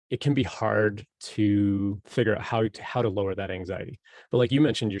it can be hard to figure out how to lower that anxiety. But like you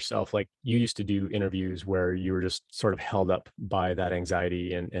mentioned yourself, like you used to do interviews where you were just sort of held up by that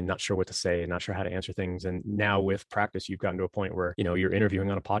anxiety and not sure what to say and not sure how to answer things. And now with practice, you've gotten to a point where, you're interviewing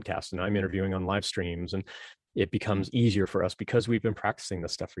on a podcast and I'm interviewing on live streams, and it becomes easier for us because we've been practicing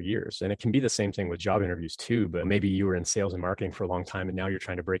this stuff for years. And it can be the same thing with job interviews too, but maybe you were in sales and marketing for a long time and now you're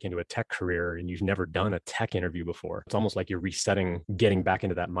trying to break into a tech career and you've never done a tech interview before. It's almost like you're resetting, getting back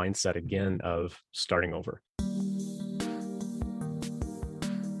into that mindset again of starting over.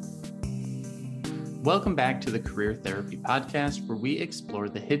 Welcome back to the Career Therapy Podcast, where we explore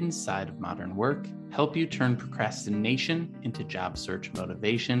the hidden side of modern work, help you turn procrastination into job search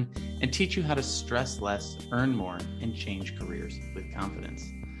motivation, and teach you how to stress less, earn more, and change careers with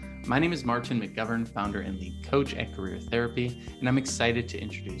confidence. My name is Martin McGovern, founder and lead coach at Career Therapy, and I'm excited to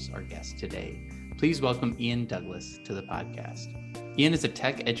introduce our guest today. Please welcome Ian Douglas to the podcast. Ian is a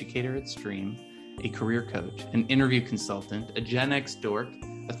tech educator at Stream, a career coach, an interview consultant, a Gen X dork,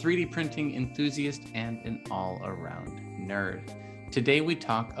 a 3D printing enthusiast, and an all-around nerd. Today, we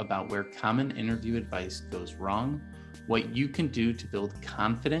talk about where common interview advice goes wrong, what you can do to build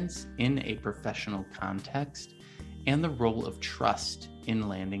confidence in a professional context, and the role of trust in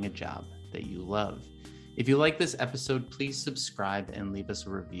landing a job that you love. If you like this episode, please subscribe and leave us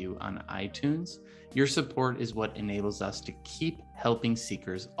a review on iTunes. Your support is what enables us to keep helping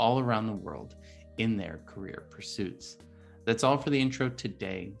seekers all around the world in their career pursuits. That's all for the intro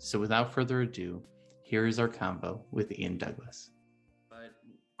today. So without further ado, here is our convo with Ian Douglas. But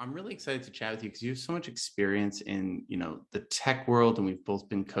I'm really excited to chat with you because you have so much experience in, the tech world, and we've both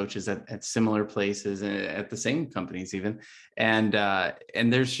been coaches at similar places and at the same companies even. And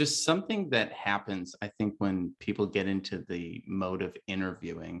there's just something that happens, I think, when people get into the mode of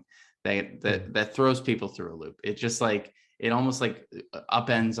interviewing that throws people through a loop. It just it almost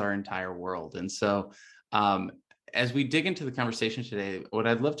upends our entire world. And so, as we dig into the conversation today, what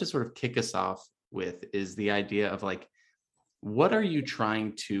I'd love to sort of kick us off with is the idea of what are you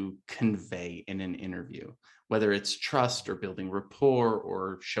trying to convey in an interview, whether it's trust or building rapport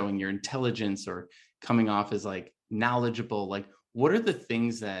or showing your intelligence or coming off as knowledgeable. What are the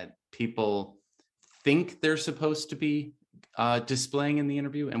things that people think they're supposed to be displaying in the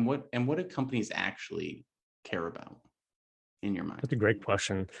interview, and what do companies actually care about? In your mind? That's a great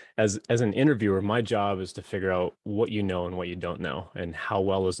question. As an interviewer, my job is to figure out what you know and what you don't know, and how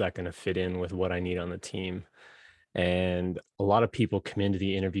well is that going to fit in with what I need on the team. And a lot of people come into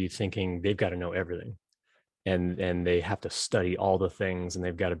the interview thinking they've got to know everything, and they have to study all the things, and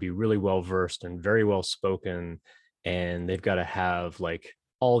they've got to be really well versed and very well spoken, and they've got to have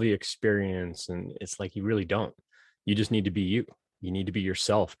all the experience. And it's you really don't. You just need to be you. You need to be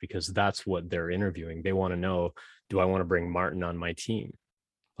yourself, because that's what they're interviewing. They want to know, do I want to bring Martin on my team?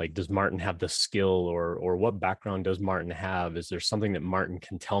 Does Martin have the skill, or what background does Martin have? Is there something that Martin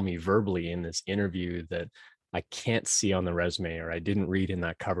can tell me verbally in this interview that I can't see on the resume, or I didn't read in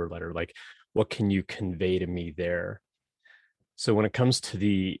that cover letter? What can you convey to me there? So when it comes to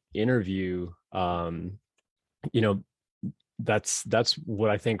the interview, that's what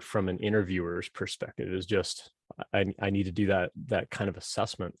I think from an interviewer's perspective is just, I need to do that kind of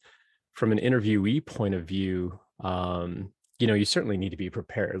assessment. From an interviewee point of view, you certainly need to be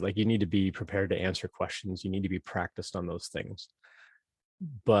prepared. You need to be prepared to answer questions. You need to be practiced on those things.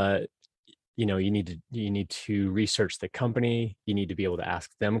 But you need to research the company. You need to be able to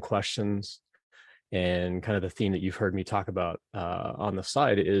ask them questions. And kind of the theme that you've heard me talk about on the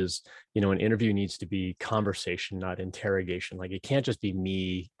side is, an interview needs to be conversation, not interrogation. It can't just be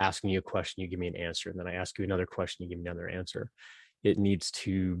me asking you a question, you give me an answer, and then I ask you another question, you give me another answer. It needs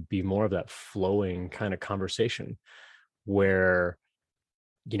to be more of that flowing kind of conversation where,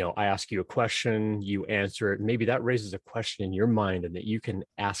 I ask you a question, you answer it, maybe that raises a question in your mind, and that you can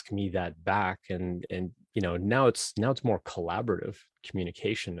ask me that back. And now it's more collaborative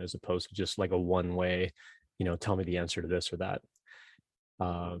communication as opposed to just a one way, tell me the answer to this or that.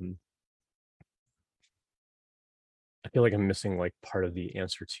 I feel like I'm missing part of the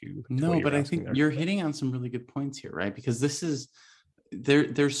answer to no, but I think you're hitting on some really good points here, right? Because this is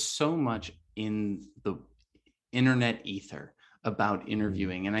there's so much in the internet ether about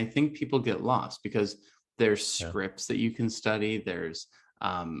interviewing, and I think people get lost because there's scripts that you can study. There's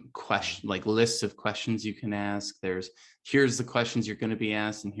lists of questions you can ask. Here's the questions you're going to be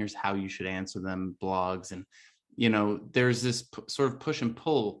asked, and here's how you should answer them. Blogs, and there's this sort of push and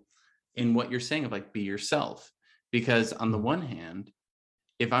pull in what you're saying of be yourself, because on the one hand,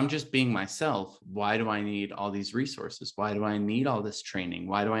 if I'm just being myself, why do I need all these resources? Why do I need all this training?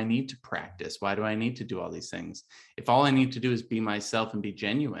 Why do I need to practice? Why do I need to do all these things? If all I need to do is be myself and be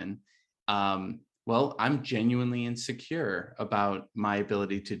genuine, well, I'm genuinely insecure about my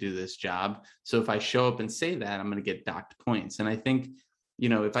ability to do this job. So if I show up and say that, I'm going to get docked points. And I think,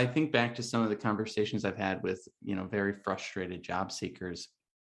 if I think back to some of the conversations I've had with, very frustrated job seekers,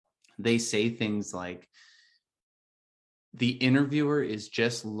 they say things like, the interviewer is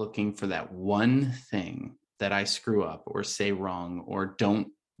just looking for that one thing that I screw up or say wrong or don't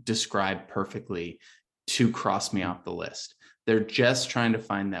describe perfectly to cross me off the list. They're just trying to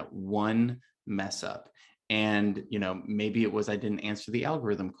find that one mess up. And, maybe it was I didn't answer the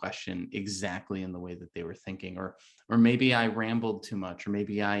algorithm question exactly in the way that they were thinking, or maybe I rambled too much, or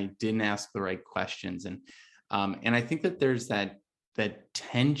maybe I didn't ask the right questions. And I think that there's that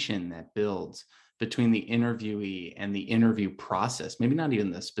tension that builds between the interviewee and the interview process, maybe not even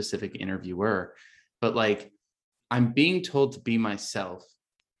the specific interviewer, but like, I'm being told to be myself,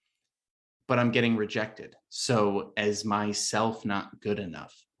 but I'm getting rejected. So is myself not good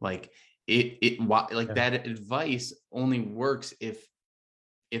enough? Like that advice only works if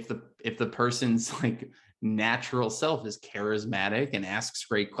the person's like natural self is charismatic and asks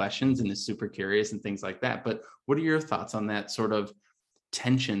great questions and is super curious and things like that. But what are your thoughts on that sort of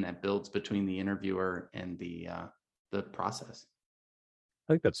tension that builds between the interviewer and the process?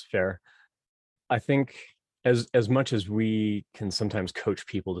 I think that's fair. I think as much as we can sometimes coach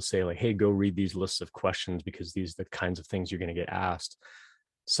people to say like, hey, go read these lists of questions because these are the kinds of things you're going to get asked.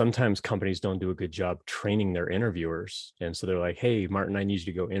 Sometimes companies don't do a good job training their interviewers. And so they're like, hey, Martin, I need you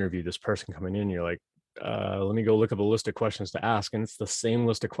to go interview this person coming in. You're like, let me go look up a list of questions to ask. And it's the same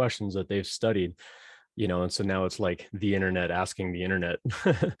list of questions that they've studied. And so now it's like the internet asking the internet,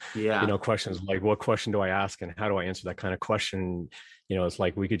 Yeah. questions like, what question do I ask and how do I answer that kind of question? It's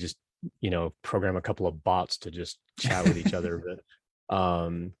like we could just, program a couple of bots to just chat with each other. But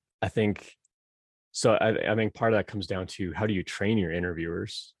I think, so I think part of that comes down to how do you train your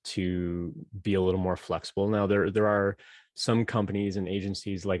interviewers to be a little more flexible? Now, there are some companies and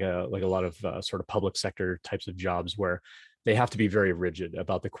agencies like a lot of sort of public sector types of jobs where they have to be very rigid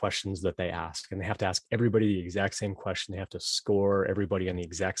about the questions that they ask, and they have to ask everybody the exact same question. They have to score everybody on the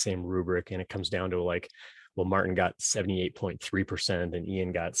exact same rubric, and it comes down to like, well, Martin got 78.3% and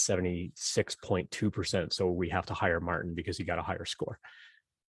Ian got 76.2%, so we have to hire Martin because he got a higher score.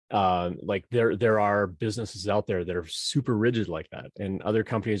 Like there are businesses out there that are super rigid like that, and other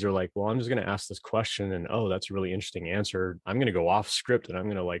companies are like, well, I'm just going to ask this question, and oh, that's a really interesting answer. I'm going to go off script and I'm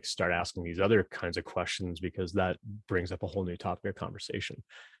going to like start asking these other kinds of questions because that brings up a whole new topic of conversation.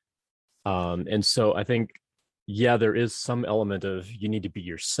 And so I think, yeah, there is some element of you need to be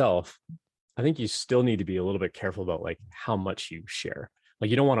yourself. I think you still need to be a little bit careful about like how much you share. Like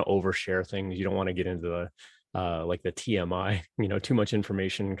you don't want to overshare things. You don't want to get into the like the TMI, too much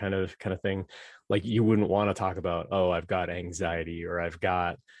information kind of thing. Like you wouldn't want to talk about, oh, I've got anxiety or I've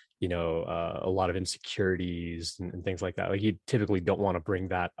got, a lot of insecurities and things like that. Like you typically don't want to bring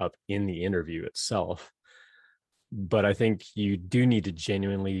that up in the interview itself. But I think you do need to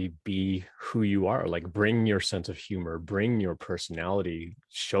genuinely be who you are. Like bring your sense of humor, bring your personality,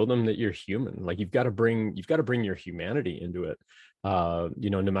 show them that you're human. Like you've got to bring your humanity into it. No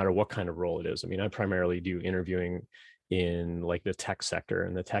matter what kind of role it is. I mean, I primarily do interviewing in like the tech sector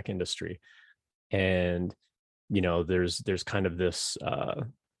and the tech industry. And, there's kind of this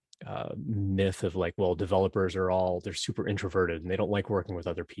myth of like, well, developers they're super introverted and they don't like working with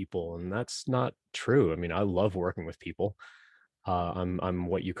other people. And that's not true. I mean, I love working with people. I'm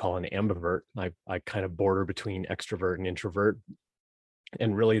what you call an ambivert. I kind of border between extrovert and introvert.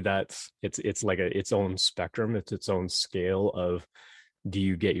 And really it's like its own spectrum. It's its own scale of, do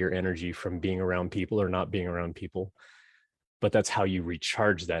you get your energy from being around people or not being around people? But that's how you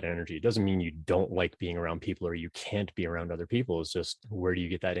recharge that energy. It doesn't mean you don't like being around people or you can't be around other people. It's just, where do you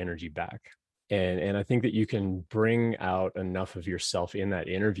get that energy back? And I think that you can bring out enough of yourself in that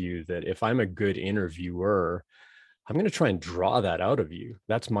interview that if I'm a good interviewer, I'm going to try and draw that out of you.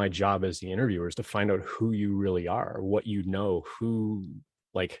 That's my job as the interviewer, is to find out who you really are, what you know, who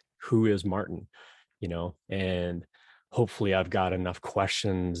is Martin, and hopefully I've got enough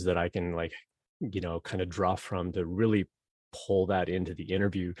questions that I can kind of draw from to really pull that into the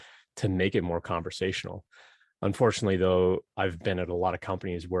interview to make it more conversational. Unfortunately, though, I've been at a lot of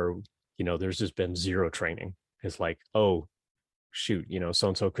companies where, there's just been zero training. It's like, oh, shoot,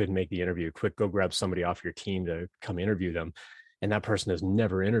 so-and-so couldn't make the interview. Quick, go grab somebody off your team to come interview them. And that person has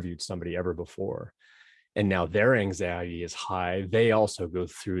never interviewed somebody ever before. and now their anxiety is high. They also go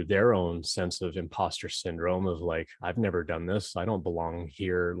through their own sense of imposter syndrome of like, I've never done this. I don't belong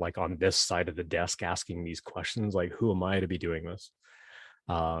here, like on this side of the desk asking these questions. Like, who am I to be doing this?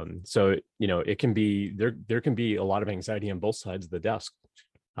 So, it can be, there can be a lot of anxiety on both sides of the desk.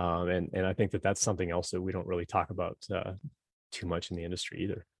 And I think that that's something else that we don't really talk about too much in the industry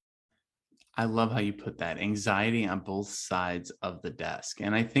either. I love how you put that, anxiety on both sides of the desk.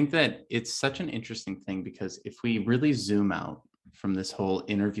 And I think that it's such an interesting thing, because if we really zoom out from this whole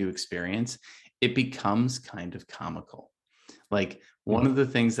interview experience, it becomes kind of comical. Like, one of the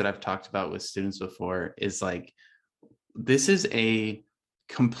things that I've talked about with students before is like, this is a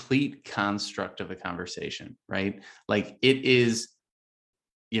complete construct of a conversation, right? Like, it is,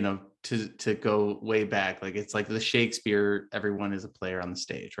 to go way back, like it's like the Shakespeare, everyone is a player on the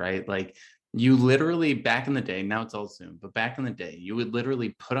stage, right? Like, you literally, back in the day, now it's all Zoom, but back in the day, you would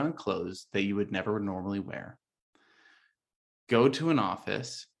literally put on clothes that you would never normally wear, go to an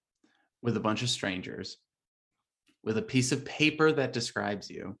office with a bunch of strangers, with a piece of paper that describes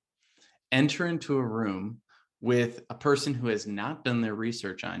you, enter into a room with a person who has not done their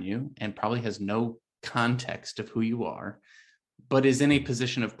research on you and probably has no context of who you are, but is in a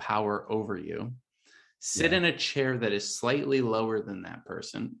position of power over you, sit in a chair that is slightly lower than that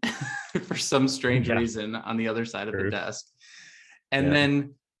person for some strange reason on the other side of the desk, and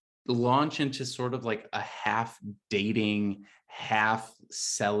then launch into sort of like a half dating, half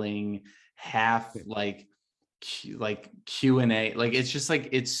selling, half like Q&A. Like, it's just like,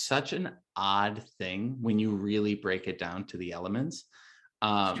 it's such an odd thing when you really break it down to the elements.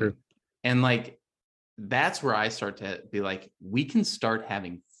 And like, that's where I start to be like, we can start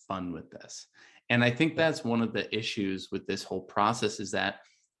having fun with this. And I think that's one of the issues with this whole process, is that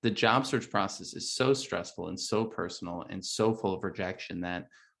the job search process is so stressful and so personal and so full of rejection that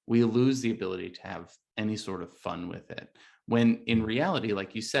we lose the ability to have any sort of fun with it. When in reality,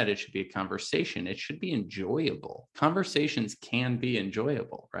 like you said, it should be a conversation. It should be enjoyable. Conversations can be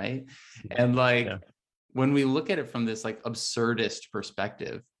enjoyable, right? And like, when we look at it from this like absurdist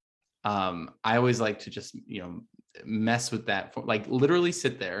perspective, I always like to just, mess with that, like literally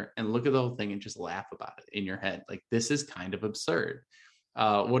sit there and look at the whole thing and just laugh about it in your head. Like, this is kind of absurd.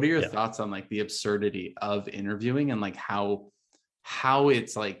 What are your thoughts on like the absurdity of interviewing, and like how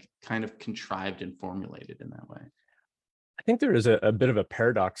it's like kind of contrived and formulated in that way? I think there is a bit of a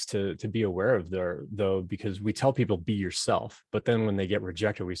paradox to be aware of there, though, because we tell people be yourself, but then when they get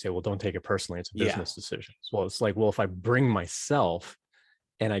rejected, we say, well, don't take it personally. It's a business decision. Well, it's like, well, if I bring myself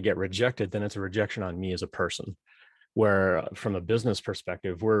and I get rejected, then it's a rejection on me as a person. Where from a business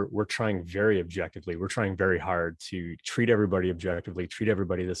perspective, we're trying very objectively. We're trying very hard to treat everybody objectively, treat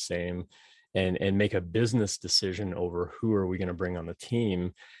everybody the same, and make a business decision over who are we going to bring on the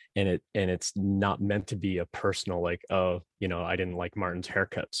team. And it's not meant to be a personal, like, oh, I didn't like Martin's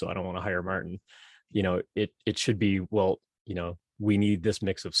haircut, so I don't want to hire Martin. It should be, well, we need this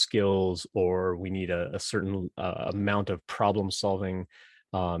mix of skills, or we need a certain amount of problem solving.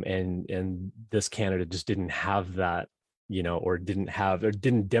 And this candidate just didn't have that, or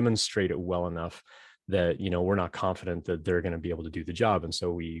didn't demonstrate it well enough that, we're not confident that they're going to be able to do the job. And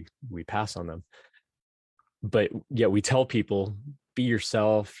so we pass on them. But yet we tell people, be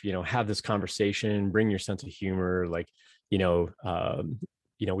yourself, have this conversation, bring your sense of humor. Like, we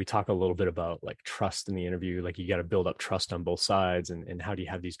talk a little bit about like trust in the interview. Like, you got to build up trust on both sides, and how do you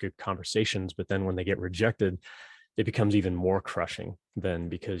have these good conversations? But then when they get rejected, it becomes even more crushing then,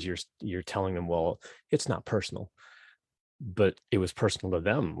 because you're telling them, well, it's not personal, but it was personal to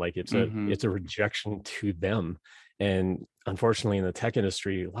them. Like, it's a rejection to them. And unfortunately, in the tech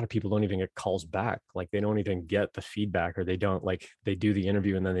industry, a lot of people don't even get calls back. Like, they don't even get the feedback, or they do the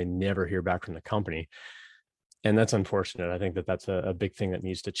interview and then they never hear back from the company. And that's unfortunate. I think that that's a big thing that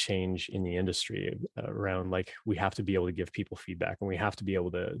needs to change in the industry around, like, we have to be able to give people feedback, and we have to be able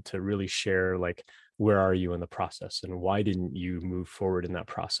to really share, like, where are you in the process, and why didn't you move forward in that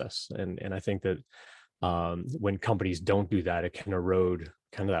process? And I think that when companies don't do that, it can erode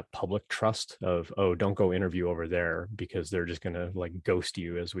kind of that public trust of, oh, don't go interview over there, because they're just going to like ghost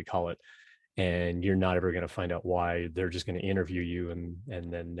you, as we call it. And you're not ever going to find out why. They're just going to interview you and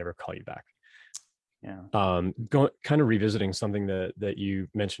then never call you back. Kind of revisiting something that you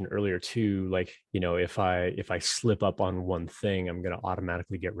mentioned earlier too, like, if I slip up on one thing, I'm going to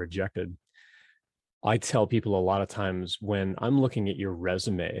automatically get rejected. I tell people a lot of times, when I'm looking at your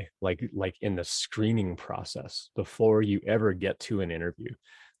resume, like in the screening process, before you ever get to an interview,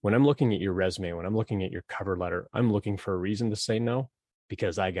 when I'm looking at your resume, when I'm looking at your cover letter, I'm looking for a reason to say no,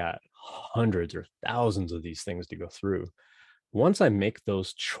 because I got hundreds or thousands of these things to go through. Once I make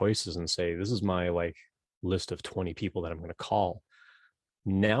those choices and say, this is my, like, list of 20 people that I'm going to call.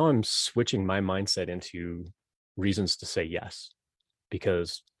 Now I'm switching my mindset into reasons to say yes,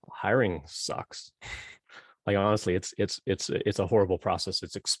 because hiring sucks. Like, honestly, it's a horrible process.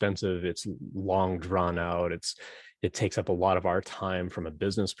 It's expensive. It's long drawn out. It takes up a lot of our time from a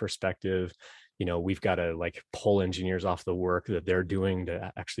business perspective. We've got to like pull engineers off the work that they're doing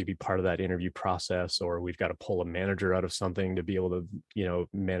to actually be part of that interview process, or we've got to pull a manager out of something to be able to,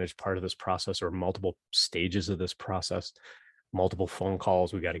 manage part of this process, or multiple stages of this process, multiple phone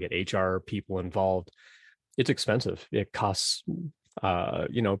calls. We got to get HR people involved. It's expensive. It costs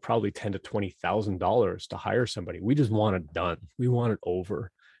probably $10,000 to $20,000 to hire somebody. We just want it done. We want it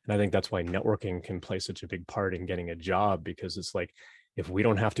over. And I think that's why networking can play such a big part in getting a job, because it's like, if we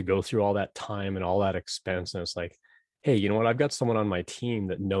don't have to go through all that time and all that expense, and it's like, hey, you know what? I've got someone on my team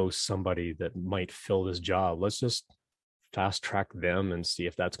that knows somebody that might fill this job. Let's just fast track them and see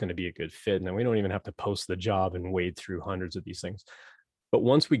if that's going to be a good fit. And then we don't even have to post the job and wade through hundreds of these things. But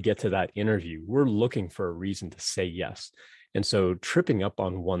once we get to that interview, we're looking for a reason to say yes. And so tripping up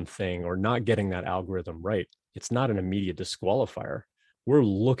on one thing or not getting that algorithm right, it's not an immediate disqualifier. We're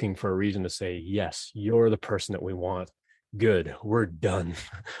looking for a reason to say, yes, you're the person that we want. Good, we're done.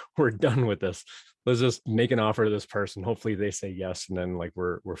 We're done with this. Let's just make an offer to this person. Hopefully they say yes. And then like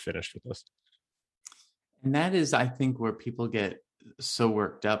we're finished with this. And that is, I think, where people get so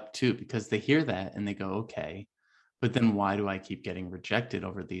worked up too, because they hear that and they go, okay, but then why do I keep getting rejected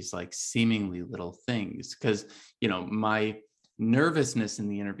over these like seemingly little things? Because, my nervousness in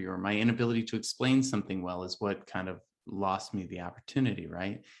the interview or my inability to explain something well is what kind of lost me the opportunity.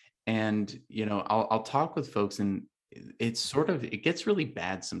 Right. And, I'll talk with folks, and it gets really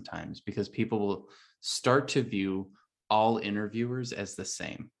bad sometimes, because people will start to view all interviewers as the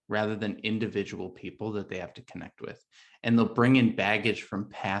same rather than individual people that they have to connect with. And they'll bring in baggage from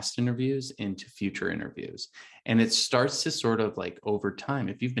past interviews into future interviews. And it starts to sort of like, over time,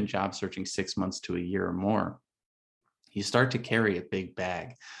 if you've been job searching 6 months to a year or more, you start to carry a big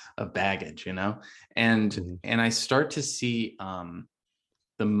bag of baggage, and I start to see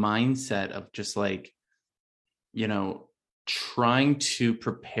the mindset of just like, trying to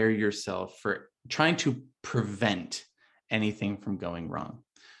prepare yourself for trying to prevent anything from going wrong.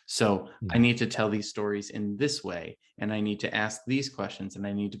 So I need to tell these stories in this way, and I need to ask these questions, and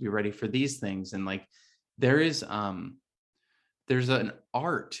I need to be ready for these things. And like, there's an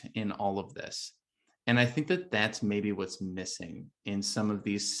art in all of this. And I think that that's maybe what's missing in some of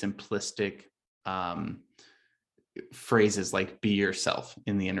these simplistic phrases, like be yourself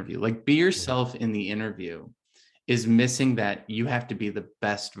in the interview. Like, be yourself in the interview is missing that you have to be the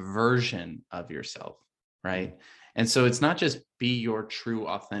best version of yourself, right? And so it's not just be your true,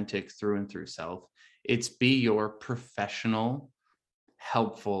 authentic, through and through self. It's be your professional,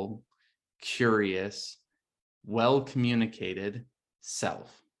 helpful, curious, well-communicated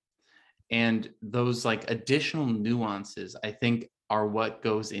self. And those like additional nuances, I think, are what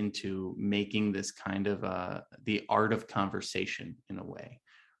goes into making this kind of the art of conversation in a way,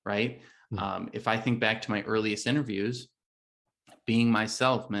 right? If I think back to my earliest interviews, being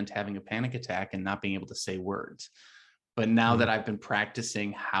myself meant having a panic attack and not being able to say words. But now that I've been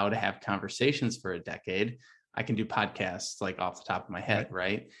practicing how to have conversations for a decade, I can do podcasts like off the top of my head,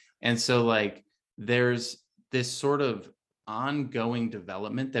 right? And so like there's this sort of ongoing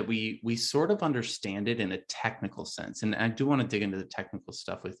development that we sort of understand it in a technical sense. And I do want to dig into the technical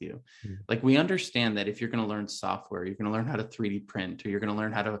stuff with you. Like, we understand that if you're going to learn software, you're going to learn how to 3D print, or you're going to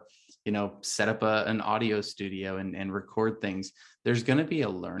learn how to, set up an audio studio and record things. There's going to be a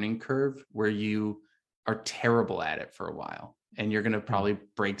learning curve where you are terrible at it for a while, and you're going to probably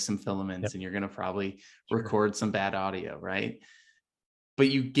break some filaments, and you're going to probably record some bad audio, right? But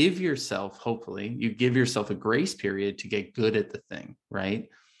you give yourself, hopefully, you give yourself a grace period to get good at the thing, right?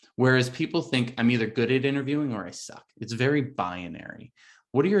 Whereas people think I'm either good at interviewing or I suck. It's very binary.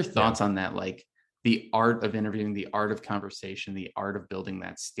 What are your thoughts on that? Like the art of interviewing, the art of conversation, the art of building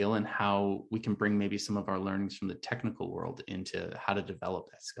that skill, and how we can bring maybe some of our learnings from the technical world into how to develop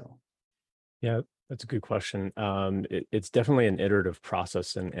that skill? Yeah, that's a good question. It's definitely an iterative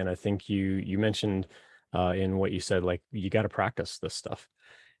process. And I think you mentioned in what you said, like, you got to practice this stuff.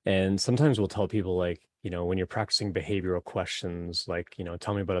 And sometimes we'll tell people, like, when you're practicing behavioral questions, like,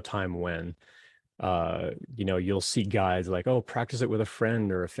 tell me about a time when, you'll see guys like, oh, practice it with a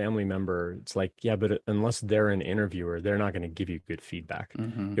friend or a family member. It's like, yeah, but unless they're an interviewer, they're not going to give you good feedback.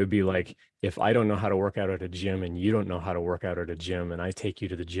 It would be like, if I don't know how to work out at a gym and you don't know how to work out at a gym, and I take you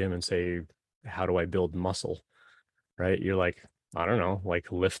to the gym and say, how do I build muscle? Right? You're like, I don't know,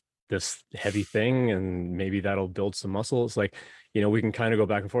 like lift this heavy thing and maybe that'll build some muscle. It's like, we can kind of go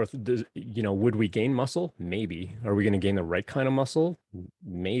back and forth. Would we gain muscle? Maybe. Are we going to gain the right kind of muscle?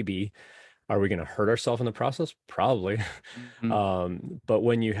 Maybe. Are we going to hurt ourselves in the process? Probably. Mhm. But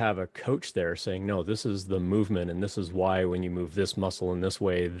when you have a coach there saying, no, this is the movement, and this is why when you move this muscle in this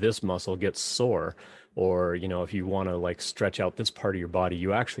way, this muscle gets sore. Or, if you want to like stretch out this part of your body,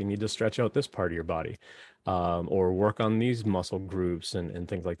 you actually need to stretch out this part of your body. Or work on these muscle groups and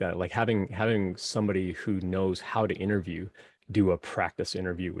things like that. Like having somebody who knows how to interview, do a practice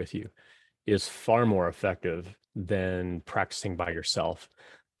interview with you is far more effective than practicing by yourself.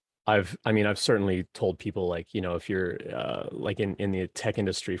 I've certainly told people like, if you're like in the tech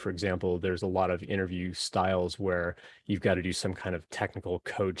industry, for example, there's a lot of interview styles where you've got to do some kind of technical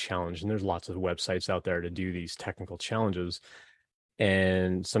code challenge. And there's lots of websites out there to do these technical challenges.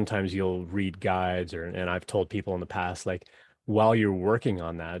 And sometimes you'll read guides and I've told people in the past, like, while you're working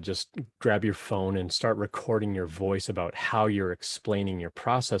on that, just grab your phone and start recording your voice about how you're explaining your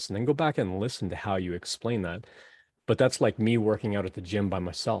process, and then go back and listen to how you explain that. But that's like me working out at the gym by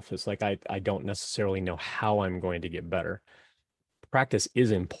myself. It's like I don't necessarily know how I'm going to get better. Practice is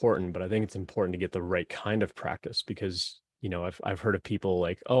important, but I think it's important to get the right kind of practice because, I've heard of people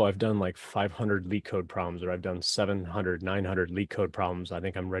like, oh, I've done like 500 leak code problems, or I've done 700, 900 leak code problems. I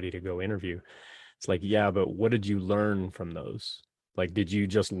think I'm ready to go interview. It's like, yeah, but what did you learn from those? Like, did you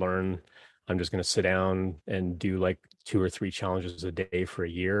just learn, I'm just going to sit down and do like 2 or 3 challenges a day for a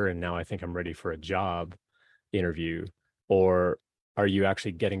year, and now I think I'm ready for a job interview? Or are you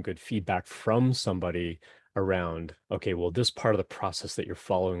actually getting good feedback from somebody around, okay, well, this part of the process that you're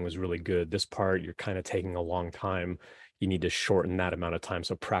following was really good. This part, you're kind of taking a long time. You need to shorten that amount of time.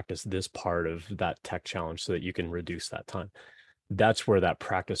 So practice this part of that tech challenge so that you can reduce that time. That's where that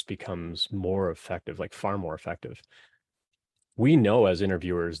practice becomes more effective, like far more effective. We know as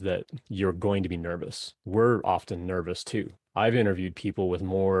interviewers that you're going to be nervous. We're often nervous too. I've interviewed people with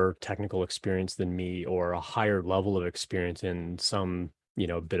more technical experience than me, or a higher level of experience in some,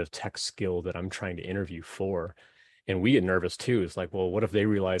 bit of tech skill that I'm trying to interview for. And we get nervous too. It's like, well, what if they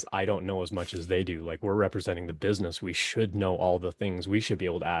realize I don't know as much as they do? Like, we're representing the business. We should know all the things. We should be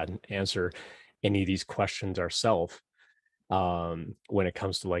able to answer any of these questions ourselves, when it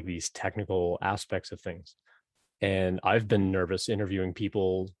comes to like these technical aspects of things. And I've been nervous interviewing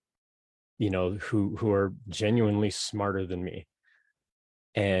people, who are genuinely smarter than me.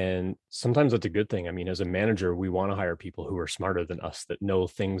 And sometimes that's a good thing. I mean, as a manager, we want to hire people who are smarter than us, that know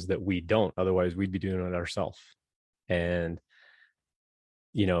things that we don't. Otherwise, we'd be doing it ourselves. And,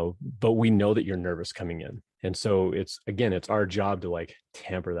 but we know that you're nervous coming in. And so it's our job to like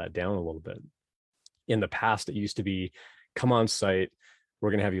tamper that down a little bit. In the past, it used to be, come on site,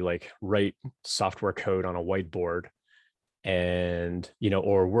 we're going to have you like write software code on a whiteboard, and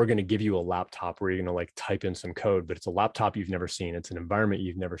or we're going to give you a laptop where you're going to like type in some code, but it's a laptop you've never seen, it's an environment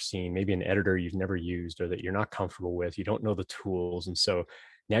you've never seen, maybe an editor you've never used or that you're not comfortable with, you don't know the tools, and so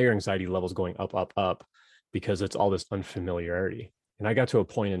now your anxiety level's going up, up, up, because it's all this unfamiliarity. And I got to a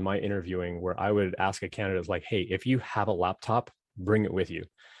point in my interviewing where I would ask a candidate like, hey, if you have a laptop, bring it with you.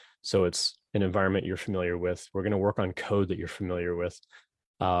 So it's an environment you're familiar with, we're going to work on code that you're familiar with.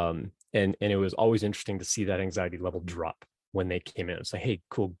 And it was always interesting to see that anxiety level drop when they came in. It's like, hey,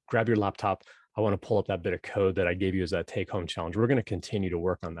 cool, grab your laptop. I want to pull up that bit of code that I gave you as that take-home challenge. We're going to continue to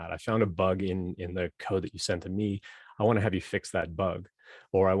work on that. I found a bug in the code that you sent to me. I want to have you fix that bug,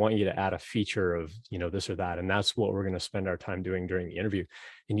 or I want you to add a feature of, this or that. And that's what we're going to spend our time doing during the interview.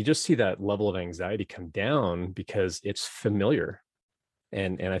 And you just see that level of anxiety come down because it's familiar.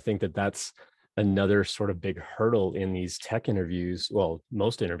 And I think that that's another sort of big hurdle in these tech interviews. Well,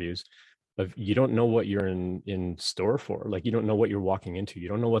 most interviews, of you don't know what you're in store for. Like, you don't know what you're walking into. You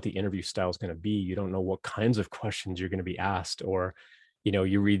don't know what the interview style is going to be. You don't know what kinds of questions you're going to be asked. Or,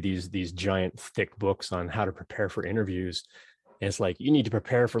 you read these giant thick books on how to prepare for interviews, and it's like, you need to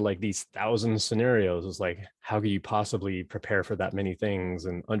prepare for like these 1,000 scenarios. It's like, how can you possibly prepare for that many things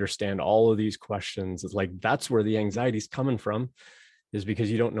and understand all of these questions? It's like, that's where the anxiety is coming from, is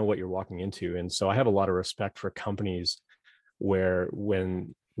because you don't know what you're walking into. And so I have a lot of respect for companies where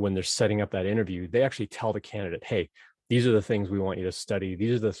when they're setting up that interview, they actually tell the candidate, hey, these are the things we want you to study.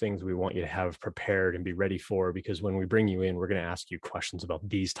 These are the things we want you to have prepared and be ready for, because when we bring you in, we're going to ask you questions about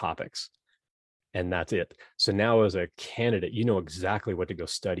these topics. And that's it. So now as a candidate, you know exactly what to go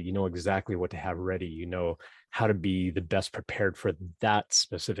study. You know exactly what to have ready. You know how to be the best prepared for that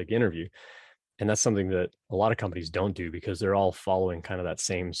specific interview. And that's something that a lot of companies don't do because they're all following kind of that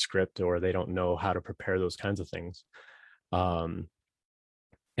same script, or they don't know how to prepare those kinds of things. And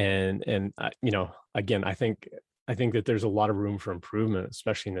again, I think I think that there's a lot of room for improvement,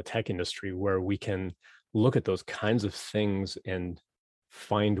 especially in the tech industry, where we can look at those kinds of things and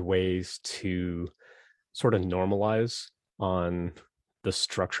find ways to sort of normalize on the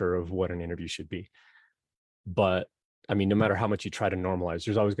structure of what an interview should be. But I mean, no matter how much you try to normalize,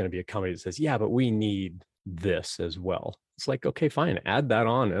 there's always going to be a company that says, yeah, but we need this as well. It's like, okay, fine, add that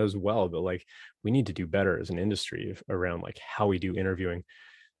on as well. But like, we need to do better as an industry around like how we do interviewing,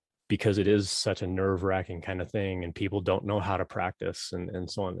 because it is such a nerve-wracking kind of thing and people don't know how to practice and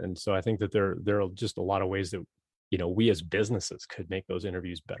so on. And so I think that there are just a lot of ways that, you know, we as businesses could make those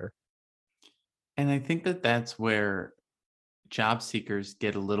interviews better. And I think that that's where job seekers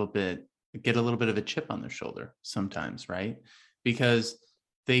get a little bit of a chip on their shoulder sometimes, right? Because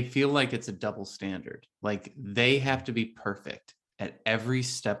they feel like it's a double standard. Like they have to be perfect at every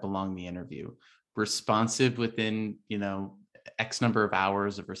step along the interview, responsive within, you know, X number of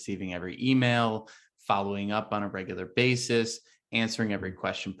hours of receiving every email, following up on a regular basis, answering every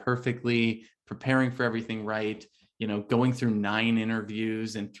question perfectly, preparing for everything right, you know, going through 9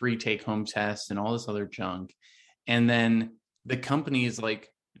 interviews and 3 take-home tests and all this other junk. And then the company is like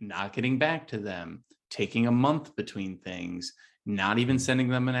not getting back to them, taking a month between things, not even sending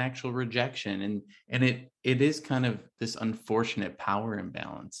them an actual rejection. And it is kind of this unfortunate power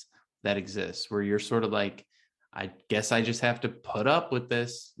imbalance that exists where you're sort of like, I guess I just have to put up with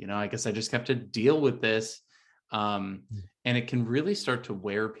this, you know, I guess I just have to deal with this. And it can really start to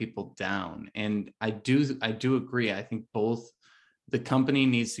wear people down. And I do agree. I think both the company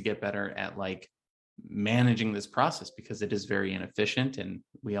needs to get better at like managing this process because it is very inefficient and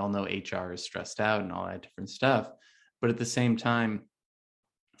we all know HR is stressed out and all that different stuff. But at the same time,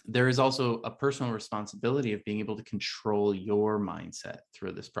 there is also a personal responsibility of being able to control your mindset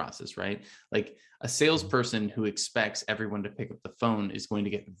through this process, right? Like a salesperson who expects everyone to pick up the phone is going to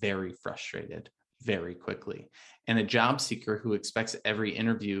get very frustrated very quickly. And a job seeker who expects every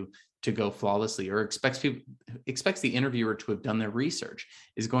interview to go flawlessly or expects the interviewer to have done their research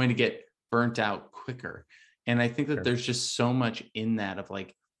is going to get burnt out quicker. And I think that there's just so much in that of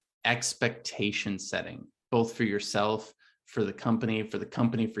like expectation setting, both for yourself, for the company,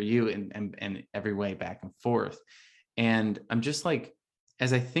 for you, and every way back and forth. And I'm just like,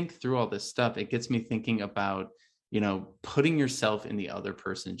 as I think through all this stuff, it gets me thinking about, you know, putting yourself in the other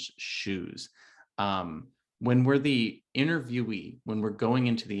person's shoes. When we're the interviewee, when we're going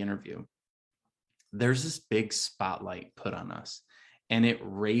into the interview, there's this big spotlight put on us and it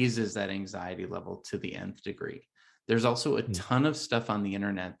raises that anxiety level to the nth degree. There's also a ton of stuff on the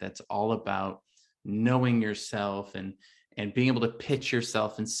internet that's all about knowing yourself and being able to pitch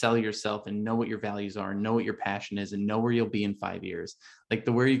yourself and sell yourself and know what your values are and know what your passion is and know where you'll be in 5 years. Like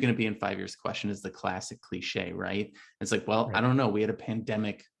the where are you going to be in 5 years question is the classic cliche, right? It's like, well, I don't know. We had a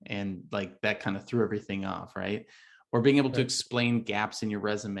pandemic and like that kind of threw everything off, right? Or being able to explain gaps in your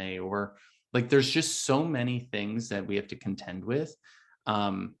resume, or like there's just so many things that we have to contend with.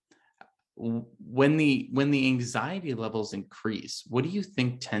 When the anxiety levels increase, what do you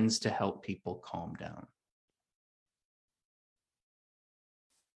think tends to help people calm down?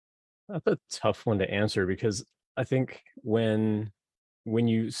 That's a tough one to answer because I think when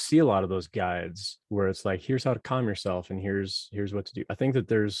you see a lot of those guides where it's like, here's how to calm yourself and here's what to do, I think that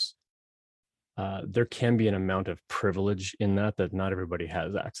there can be an amount of privilege in that not everybody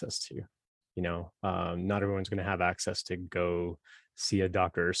has access to. You know, not everyone's going to have access to go see a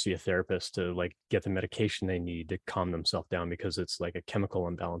doctor or see a therapist to like get the medication they need to calm themselves down because it's like a chemical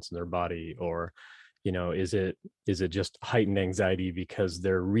imbalance in their body, or you know, is it just heightened anxiety because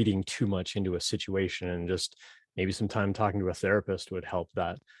they're reading too much into a situation, and just maybe some time talking to a therapist would help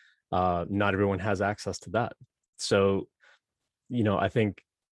that. Not everyone has access to that. So, you know, I think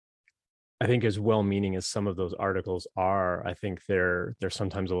as well-meaning as some of those articles are, I think they're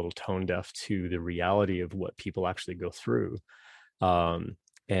sometimes a little tone deaf to the reality of what people actually go through.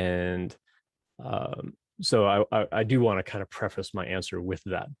 And so I do want to kind of preface my answer with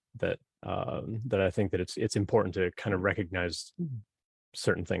that I think that it's important to kind of recognize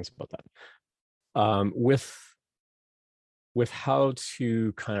certain things about that. With how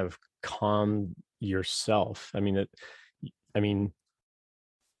to kind of calm yourself. I mean,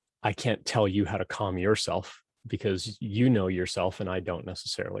 I can't tell you how to calm yourself because you know yourself and I don't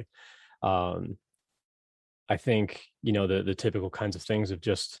necessarily. I think, you know, the typical kinds of things of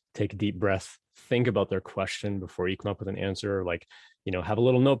just take a deep breath, think about their question before you come up with an answer, like, you know, have a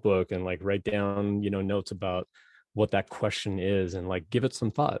little notebook and like write down, you know, notes about what that question is and like give it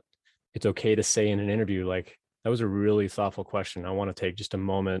some thought. It's okay to say in an interview, like, that was a really thoughtful question. I want to take just a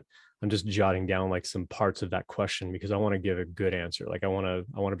moment. I'm just jotting down like some parts of that question because I want to give a good answer. Like I want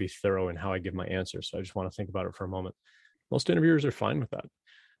to be thorough in how I give my answer. So I just want to think about it for a moment. Most interviewers are fine with that.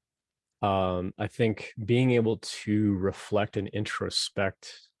 I think being able to reflect and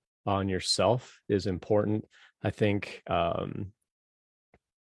introspect on yourself is important. I think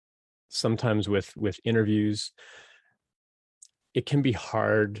sometimes with interviews, it can be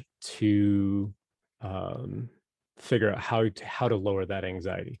hard to figure out how to lower that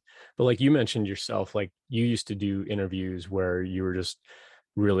anxiety. But like you mentioned yourself, like you used to do interviews where you were just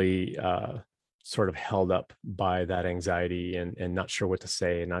really sort of held up by that anxiety and not sure what to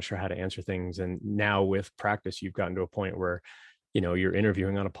say and not sure how to answer things. And now with practice, you've gotten to a point where, you know, you're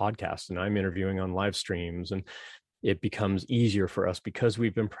interviewing on a podcast and I'm interviewing on live streams, and it becomes easier for us because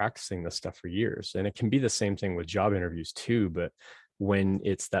we've been practicing this stuff for years. And it can be the same thing with job interviews too. But when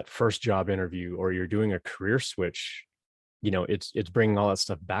it's that first job interview or you're doing a career switch, you know, it's bringing all that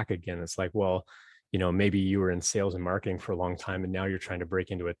stuff back again. It's like, well, you know, maybe you were in sales and marketing for a long time and now you're trying to break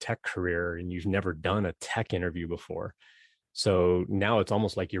into a tech career and you've never done a tech interview before. So now it's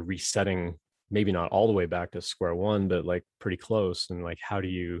almost like you're resetting, maybe not all the way back to square one, but like pretty close. And like, how do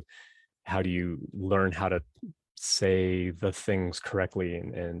you learn how to say the things correctly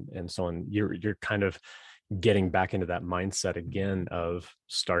and so on? You're kind of getting back into that mindset again of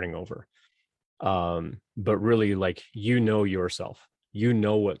starting over. But really, like, you know yourself, you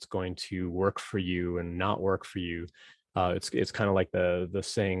know what's going to work for you and not work for you. It's kind of like the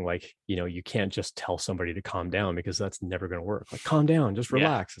saying, like, you know, you can't just tell somebody to calm down because that's never going to work. Like, calm down, just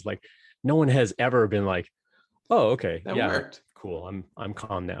relax. It's like no one has ever been like, oh, okay, that yeah, worked. Cool. I'm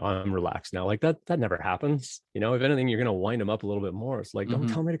calm now. I'm relaxed now. Like that never happens. You know, if anything, you're gonna wind them up a little bit more. It's like, don't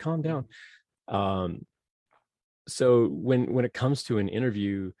tell me to calm down. So when it comes to an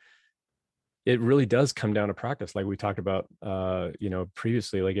interview, it really does come down to practice. Like we talked about you know,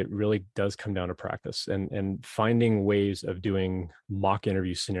 previously, like it really does come down to practice and finding ways of doing mock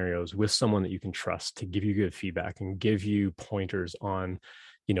interview scenarios with someone that you can trust to give you good feedback and give you pointers on,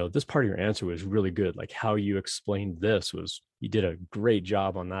 you know, this part of your answer was really good. Like how you explained this was, you did a great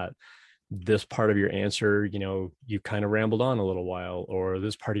job on that. This part of your answer, you know, you kind of rambled on a little while, or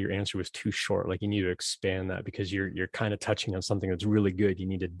this part of your answer was too short. Like you need to expand that because you're kind of touching on something that's really good. You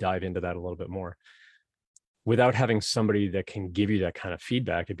need to dive into that a little bit more. Without having somebody that can give you that kind of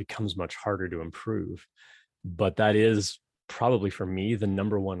feedback, it becomes much harder to improve. But that is probably for me the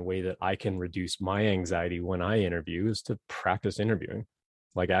number one way that I can reduce my anxiety when I interview is to practice interviewing,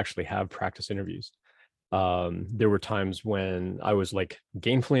 like actually have practice interviews. There were times when I was like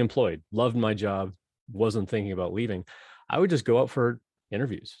gainfully employed, loved my job, wasn't thinking about leaving. I would just go out for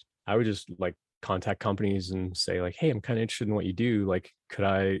interviews. I would just like contact companies and say like, hey, I'm kind of interested in what you do. Like, could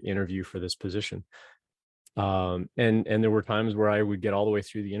I interview for this position? And there were times where I would get all the way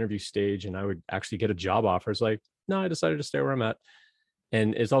through the interview stage and I would actually get a job offer. It's like, no, I decided to stay where I'm at.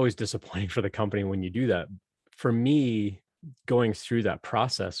 And it's always disappointing for the company when you do that. For me, going through that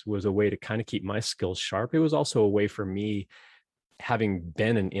process was a way to kind of keep my skills sharp. It was also a way for me, having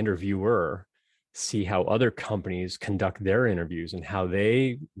been an interviewer, see how other companies conduct their interviews and how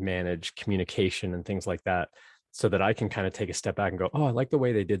they manage communication and things like that, so that I can kind of take a step back and go, oh, I like the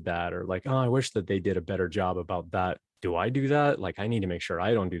way they did that, or like, oh, I wish that they did a better job about that. Do I do that? Like, I need to make sure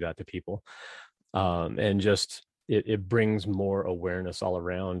I don't do that to people. And just it brings more awareness all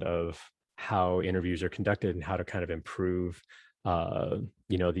around of how interviews are conducted and how to kind of improve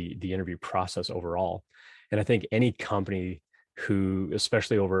you know, the interview process overall. And I think any company who,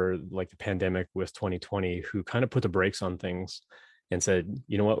 especially over like the pandemic with 2020, who kind of put the brakes on things and said,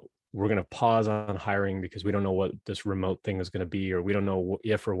 you know what, we're going to pause on hiring because we don't know what this remote thing is going to be, or we don't know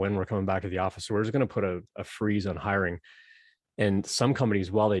if or when we're coming back to the office, so we're just going to put a freeze on hiring. And some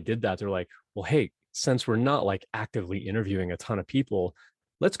companies, while they did that, they're like, well, hey, since we're not like actively interviewing a ton of people,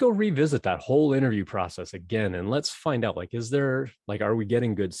 let's go revisit that whole interview process again. And let's find out, like, is there, like, are we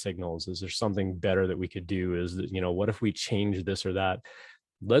getting good signals? Is there something better that we could do? Is that, you know, what if we change this or that?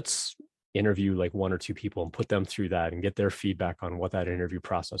 Let's interview like one or two people and put them through that and get their feedback on what that interview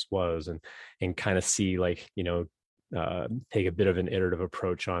process was, and kind of see, like, you know, take a bit of an iterative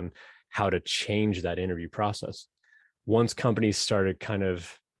approach on how to change that interview process. Once companies started kind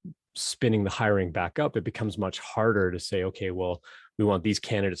of spinning the hiring back up, it becomes much harder to say, okay, well, we want these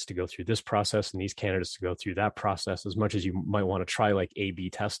candidates to go through this process and these candidates to go through that process. As much as you might want to try like A/B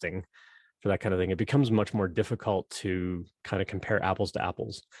testing for that kind of thing, it becomes much more difficult to kind of compare apples to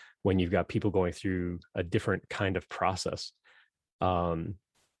apples when you've got people going through a different kind of process.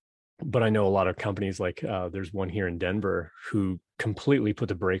 But I know a lot of companies, like there's one here in Denver who completely put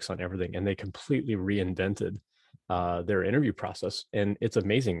the brakes on everything, and they completely reinvented their interview process. And it's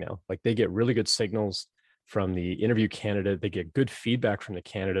amazing now. Like they get really good signals from the interview candidate. They get good feedback from the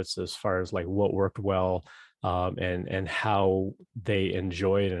candidates as far as like what worked well, and how they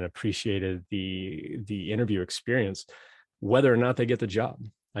enjoyed and appreciated the interview experience, whether or not they get the job.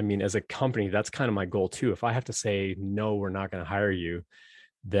 I mean, as a company, that's kind of my goal too. If I have to say no, we're not going to hire you,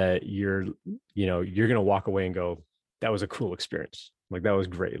 that you're going to walk away and go, that was a cool experience. Like that was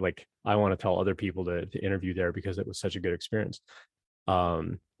great. Like I want to tell other people to interview there because it was such a good experience.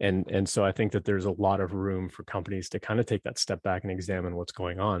 And so I think that there's a lot of room for companies to kind of take that step back and examine what's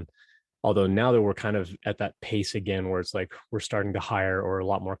going on. Although now that we're kind of at that pace again, where it's like we're starting to hire, or a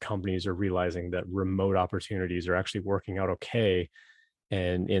lot more companies are realizing that remote opportunities are actually working out okay.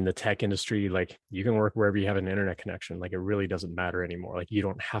 And in the tech industry, like you can work wherever you have an internet connection. Like it really doesn't matter anymore. Like you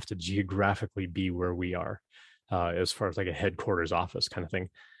don't have to geographically be where we are, as far as like a headquarters office kind of thing.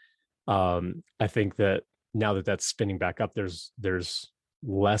 I think that now that that's spinning back up, there's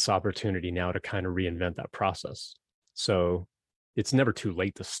less opportunity now to kind of reinvent that process. So it's never too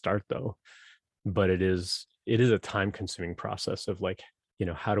late to start though, but it is a time consuming process of like,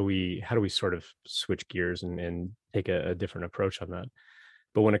 how do we sort of switch gears and take a different approach on that.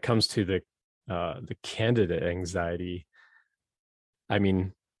 But when it comes to the candidate anxiety, I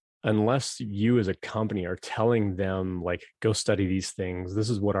mean, unless you as a company are telling them like, go study these things, this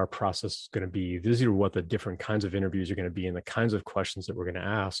is what our process is going to be, these are what the different kinds of interviews are going to be and the kinds of questions that we're going to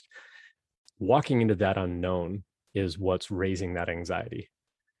ask, walking into that unknown is what's raising that anxiety.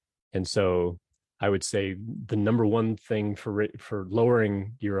 And so I would say the number one thing for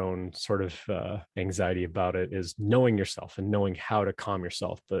lowering your own sort of anxiety about it is knowing yourself and knowing how to calm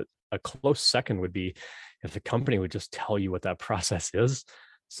yourself. But a close second would be if the company would just tell you what that process is,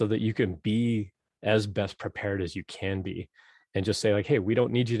 so that you can be as best prepared as you can be, and just say like, hey, we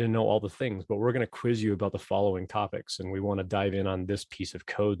don't need you to know all the things, but we're going to quiz you about the following topics. And we want to dive in on this piece of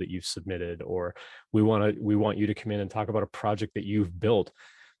code that you've submitted, or we want you to come in and talk about a project that you've built.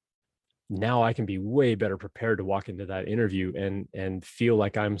 Now I can be way better prepared to walk into that interview and feel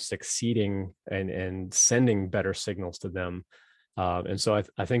like I'm succeeding and sending better signals to them. And so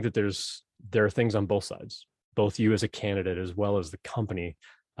I think that there are things on both sides, both you as a candidate as well as the company,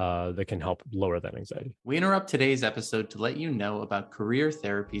 that can help lower that anxiety. We interrupt today's episode to let you know about Career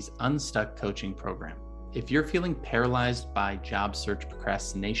Therapy's Unstuck coaching program. If you're feeling paralyzed by job search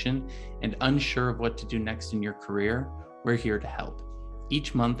procrastination and unsure of what to do next in your career, we're here to help.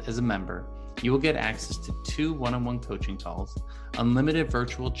 Each month as a member, you will get access to 2 one-on-one coaching calls, unlimited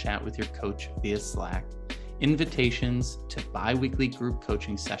virtual chat with your coach via Slack, invitations to bi-weekly group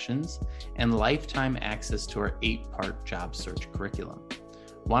coaching sessions, and lifetime access to our 8-part job search curriculum.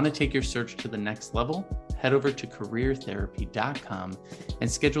 Want to take your search to the next level? Head over to careertherapy.com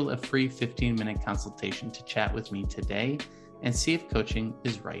and schedule a free 15-minute consultation to chat with me today and see if coaching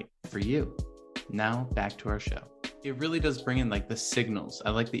is right for you. Now back to our show. It really does bring in like the signals. I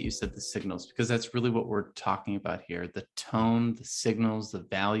like that you said the signals, because that's really what we're talking about here. The tone, the signals, the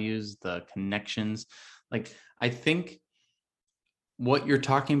values, the connections. Like, I think what you're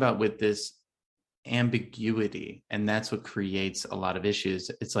talking about with this ambiguity, and that's what creates a lot of issues.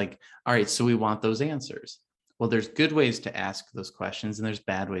 It's like, all right, so we want those answers. Well, there's good ways to ask those questions and there's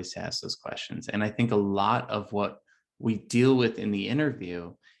bad ways to ask those questions. And I think a lot of what we deal with in the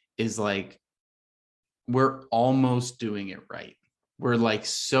interview is like, we're almost doing it right. We're like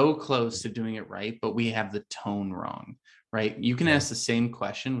so close to doing it right, but we have the tone wrong, right? You can ask the same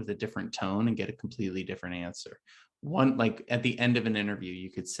question with a different tone and get a completely different answer. One, like at the end of an interview,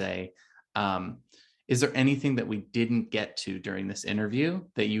 you could say, is there anything that we didn't get to during this interview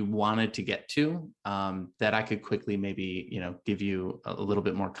that you wanted to get to, that I could quickly maybe, give you a little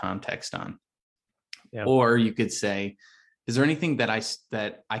bit more context on? Yeah. Or you could say, is there anything that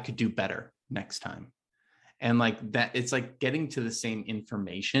I could do better next time? And like that, it's like getting to the same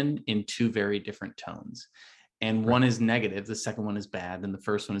information in 2 very different tones. And one is negative, the second one is bad, and the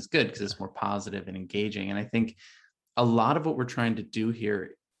first one is good because it's more positive and engaging. And I think a lot of what we're trying to do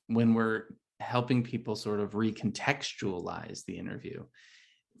here when we're helping people sort of recontextualize the interview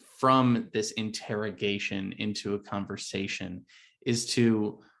from this interrogation into a conversation is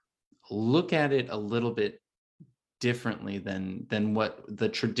to look at it a little bit differently than what the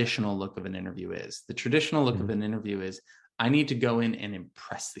traditional look of an interview is. The traditional look of an interview is, I need to go in and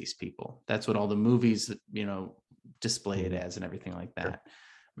impress these people. That's what all the movies, display it as and everything like that. Sure.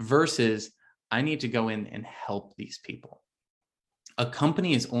 Versus, I need to go in and help these people. A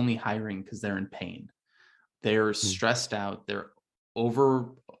company is only hiring because they're in pain. They're stressed out.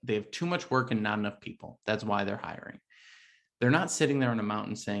 They have too much work and not enough people. That's why they're hiring. They're not sitting there on a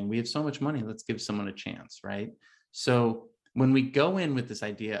mountain saying, we have so much money, let's give someone a chance, right? So when we go in with this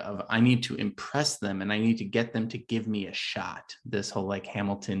idea of I need to impress them and I need to get them to give me a shot, this whole like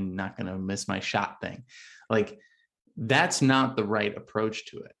Hamilton not going to miss my shot thing, like that's not the right approach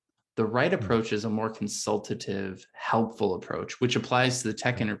to it. The right approach is a more consultative, helpful approach, which applies to the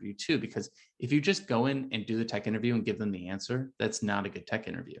tech interview too, because if you just go in and do the tech interview and give them the answer, that's not a good tech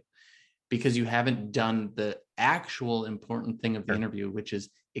interview, because you haven't done the actual important thing of the interview, which is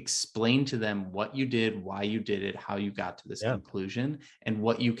explain to them what you did, why you did it, how you got to this conclusion, and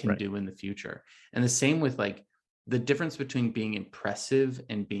what you can do in the future. And the same with like the difference between being impressive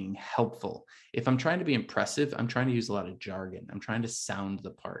and being helpful. If I'm trying to be impressive, I'm trying to use a lot of jargon. I'm trying to sound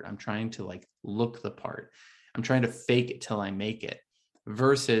the part. I'm trying to like look the part. I'm trying to fake it till I make it.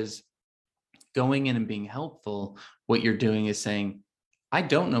 Versus going in and being helpful, what you're doing is saying, I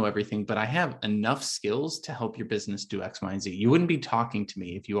don't know everything, but I have enough skills to help your business do X, Y, and Z. You wouldn't be talking to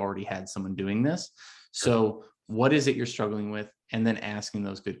me if you already had someone doing this. So what is it you're struggling with? And then asking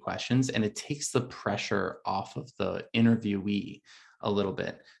those good questions. And it takes the pressure off of the interviewee a little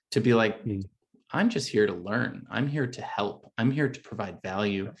bit to be like, I'm just here to learn. I'm here to help. I'm here to provide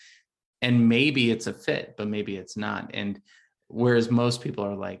value. And maybe it's a fit, but maybe it's not. And whereas most people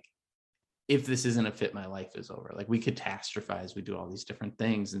are like, if this isn't a fit, my life is over. Like we catastrophize, we do all these different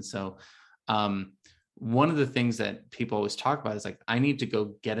things. And so one of the things that people always talk about is like, I need to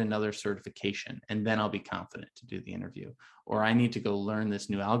go get another certification and then I'll be confident to do the interview. Or I need to go learn this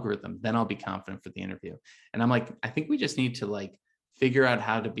new algorithm, then I'll be confident for the interview. And I'm like, I think we just need to like figure out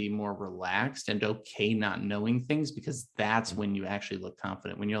how to be more relaxed and okay not knowing things, because that's when you actually look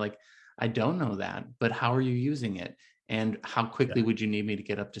confident. When you're like, I don't know that, but how are you using it? And how quickly would you need me to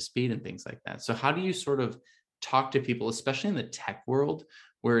get up to speed and things like that? So how do you sort of talk to people, especially in the tech world,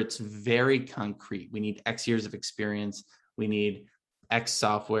 where it's very concrete? We need X years of experience. We need X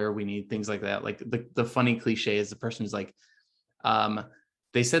software. We need things like that. Like the funny cliche is the person who's like,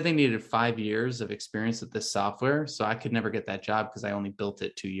 they said they needed 5 years of experience with this software, so I could never get that job because I only built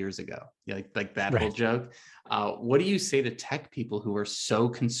it 2 years ago. Like that whole joke. What do you say to tech people who are so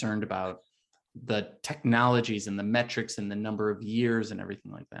concerned about the technologies and the metrics and the number of years and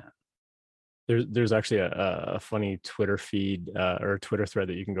everything like that? There's actually a funny Twitter feed or a Twitter thread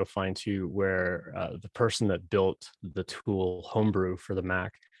that you can go find too, where the person that built the tool Homebrew for the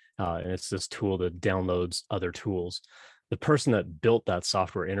Mac, and it's this tool that downloads other tools. The person that built that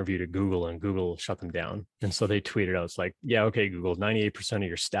software interviewed at Google, and Google shut them down. And so they tweeted out, it's like, yeah, okay, Google, 98% of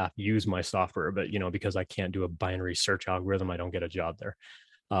your staff use my software, but because I can't do a binary search algorithm, I don't get a job there.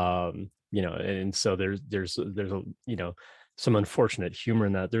 And so there's a, some unfortunate humor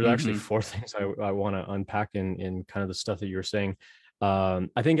in that. There's actually 4 things I want to unpack in kind of the stuff that you were saying.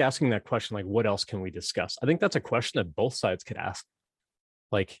 I think asking that question, like, what else can we discuss? I think that's a question that both sides could ask.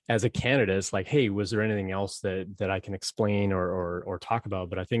 Like as a candidate, it's like, hey, was there anything else that I can explain or talk about?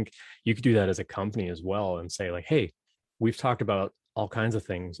 But I think you could do that as a company as well and say like, hey, we've talked about all kinds of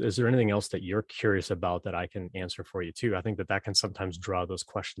things. Is there anything else that you're curious about that I can answer for you too? I think that can sometimes draw those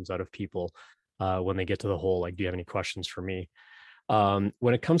questions out of people when they get to the whole, like, do you have any questions for me?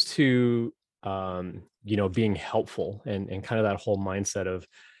 When it comes to, being helpful and kind of that whole mindset of,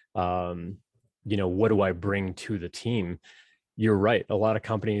 what do I bring to the team? You're right. A lot of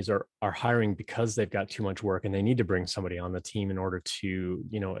companies are hiring because they've got too much work and they need to bring somebody on the team in order to,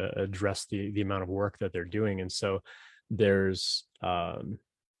 address the amount of work that they're doing. And so there's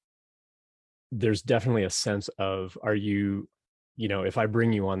definitely a sense of, are you, if I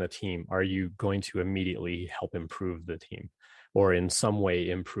bring you on the team, are you going to immediately help improve the team or in some way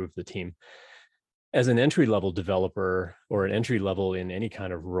improve the team? As an entry-level developer or an entry level in any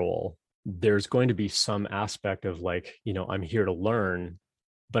kind of role, there's going to be some aspect of like, I'm here to learn,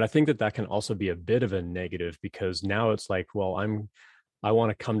 but I think that can also be a bit of a negative, because now it's like, well, I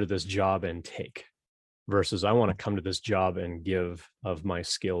want to come to this job and take, versus I want to come to this job and give of my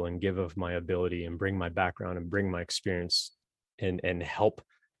skill and give of my ability and bring my background and bring my experience and help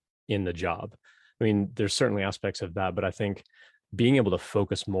in the job. I mean, there's certainly aspects of that, but I think being able to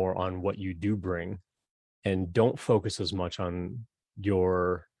focus more on what you do bring and don't focus as much on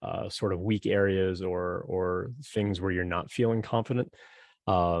your sort of weak areas or things where you're not feeling confident.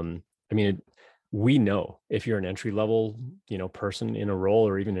 We know if you're an entry level, person in a role,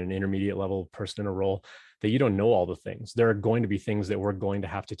 or even an intermediate level person in a role, that you don't know all the things. There are going to be things that we're going to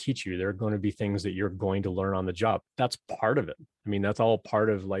have to teach you. There are going to be things that you're going to learn on the job. That's part of it. I mean, that's all part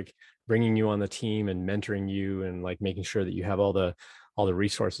of like bringing you on the team and mentoring you and like making sure that you have all the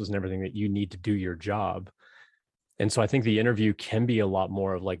resources and everything that you need to do your job. And so I think the interview can be a lot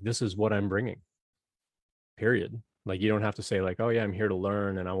more of like, this is what I'm bringing, period. Like, you don't have to say like, oh yeah, I'm here to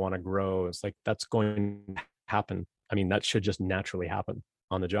learn and I want to grow. It's like, that's going to happen. I mean, that should just naturally happen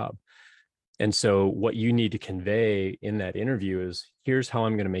on the job. And so what you need to convey in that interview is, here's how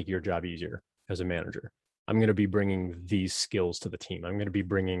I'm going to make your job easier as a manager. I'm going to be bringing these skills to the team. I'm going to be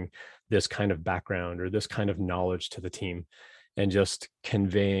bringing this kind of background or this kind of knowledge to the team, and just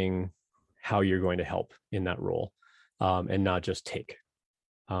conveying how you're going to help in that role, and not just take.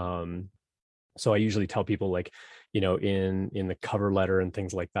 So I usually tell people, like, in the cover letter and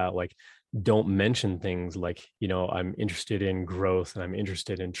things like that, like, don't mention things like, I'm interested in growth and I'm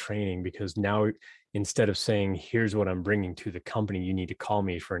interested in training, because now instead of saying, here's what I'm bringing to the company, you need to call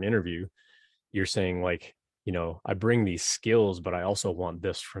me for an interview, you're saying, like, I bring these skills, but I also want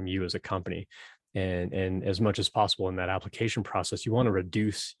this from you as a company. And as much as possible in that application process, you want to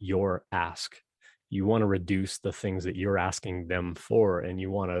reduce your ask. You want to reduce the things that you're asking them for, and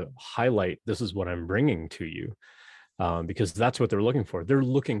you want to highlight, this is what I'm bringing to you, because that's what they're looking for. They're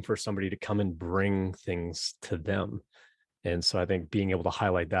looking for somebody to come and bring things to them. And so I think being able to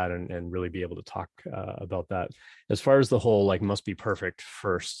highlight that and really be able to talk about that. As far as the whole, like, must be perfect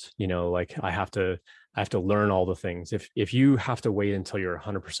first, like, I have to learn all the things. If you have to wait until you're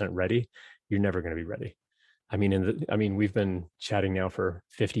 100% ready, you're never going to be ready. I mean, we've been chatting now for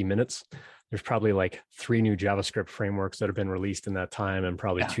 50 minutes. There's probably like 3 new JavaScript frameworks that have been released in that time, and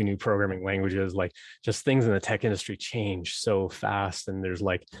probably 2 new programming languages. Like, just things in the tech industry change so fast. And there's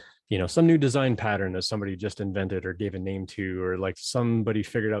like, some new design pattern that somebody just invented or gave a name to, or like somebody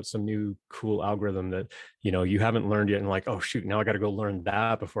figured out some new cool algorithm that, you haven't learned yet. And like, oh shoot, now I got to go learn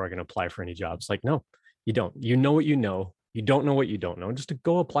that before I can apply for any jobs. Like, no, you don't. You know what you know. You don't know what you don't know. Just to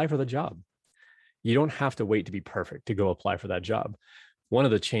go apply for the job. You don't have to wait to be perfect to go apply for that job. One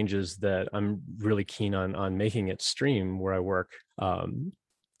of the changes that I'm really keen on making at Stream, where I work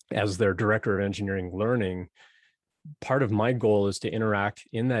as their director of engineering learning, part of my goal is to interact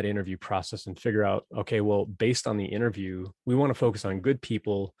in that interview process and figure out, okay, well, based on the interview, we want to focus on good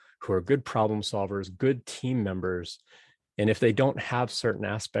people who are good problem solvers, good team members. And if they don't have certain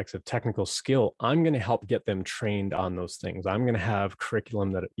aspects of technical skill, I'm going to help get them trained on those things. I'm going to have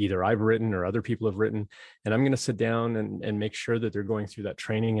curriculum that either I've written or other people have written, and I'm going to sit down and make sure that they're going through that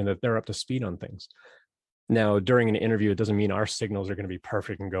training and that they're up to speed on things. Now, during an interview, it doesn't mean our signals are going to be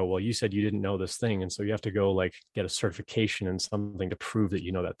perfect and go, well, you said you didn't know this thing, and so you have to go like get a certification and something to prove that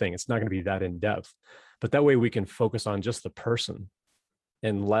you know that thing. It's not going to be that in depth, but that way we can focus on just the person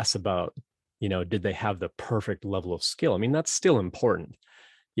and less about, did they have the perfect level of skill? I mean, that's still important,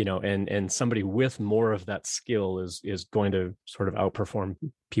 and somebody with more of that skill is going to sort of outperform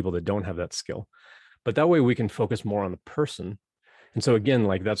people that don't have that skill. But that way we can focus more on the person. And so again,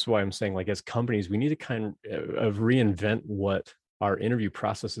 like, that's why I'm saying, like, as companies, we need to kind of reinvent what our interview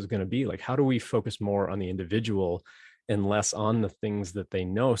process is going to be. Like, how do we focus more on the individual and less on the things that they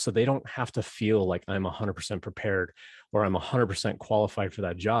know, so they don't have to feel like I'm 100% prepared or I'm 100% qualified for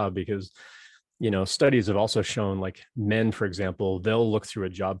that job? Because, studies have also shown, like, men, for example, they'll look through a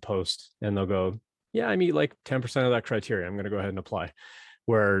job post and they'll go, yeah, I meet like 10% of that criteria, I'm going to go ahead and apply.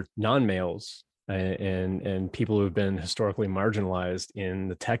 Where non-males and people who have been historically marginalized in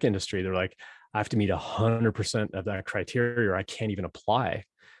the tech industry, they're like, I have to meet 100% of that criteria or I can't even apply.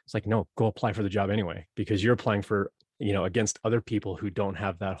 It's like, no, go apply for the job anyway, because you're applying for, against other people who don't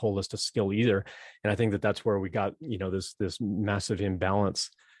have that whole list of skill either. And I think that that's where we got, this massive imbalance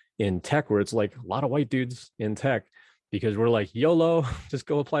in tech, where it's like a lot of white dudes in tech, because we're like, YOLO, just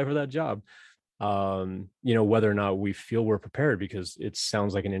go apply for that job. Whether or not we feel we're prepared because it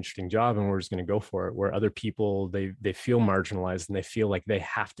sounds like an interesting job and we're just going to go for it, where other people, they feel marginalized and they feel like they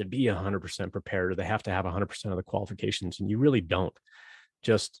have to be 100% prepared, or they have to have 100% of the qualifications. And you really don't.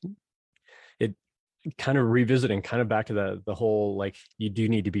 Just it kind of revisiting, kind of back to the whole, like, you do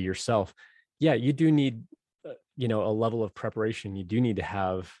need to be yourself. Yeah, you do need, a level of preparation. You do need to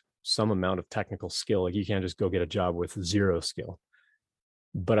have some amount of technical skill. Like, you can't just go get a job with 0 skill.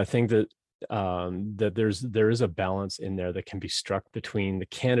 But I think that that there is a balance in there that can be struck between the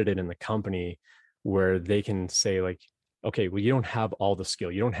candidate and the company, where they can say, like, okay, well, you don't have all the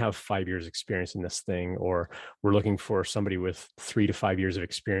skill, you don't have 5 years experience in this thing, or we're looking for somebody with 3 to 5 years of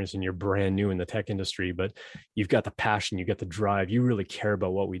experience and you're brand new in the tech industry, but you've got the passion, you got the drive, you really care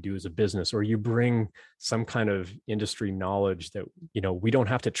about what we do as a business, or you bring some kind of industry knowledge that, we don't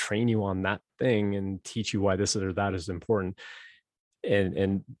have to train you on that thing and teach you why this or that is important.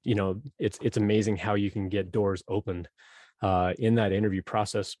 And it's amazing how you can get doors opened in that interview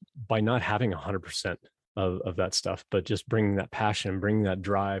process by not having 100% of that stuff, but just bringing that passion, bringing that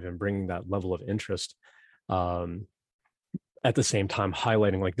drive, and bringing that level of interest, at the same time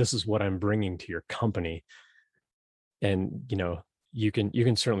highlighting, like, this is what I'm bringing to your company. And you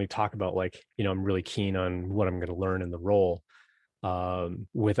can certainly talk about like, I'm really keen on what I'm going to learn in the role,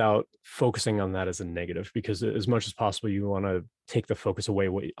 without focusing on that as a negative, because as much as possible, you want to take the focus away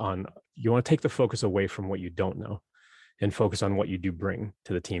from what you don't know and focus on what you do bring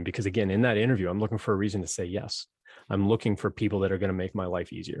to the team. Because again, in that interview, I'm looking for a reason to say yes. I'm looking for people that are going to make my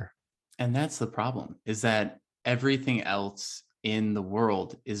life easier. And that's the problem, is that everything else in the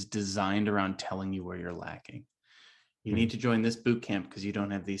world is designed around telling you where you're lacking. You need to join this boot camp because you don't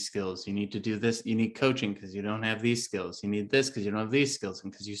have these skills. You need to do this. You need coaching because you don't have these skills. You need this because you don't have these skills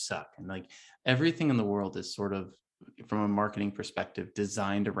and because you suck. And like everything in the world is sort of, from a marketing perspective,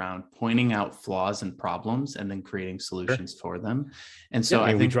 designed around pointing out flaws and problems and then creating solutions for them. And so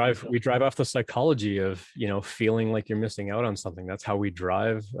I think we drive off the psychology of, feeling like you're missing out on something. That's how we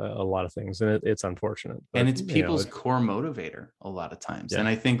drive a lot of things. And it's unfortunate. But, and it's people's core motivator a lot of times. Yeah. And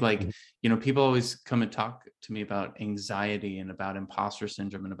I think like, people always come and talk to me about anxiety and about imposter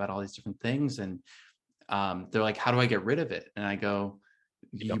syndrome and about all these different things. And they're like, how do I get rid of it? And I go,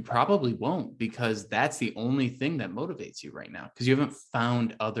 you probably won't, because that's the only thing that motivates you right now, because you haven't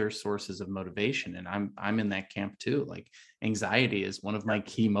found other sources of motivation. And I'm in that camp too. Like anxiety is one of my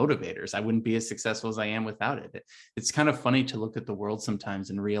key motivators. I wouldn't be as successful as I am without it. It's kind of funny to look at the world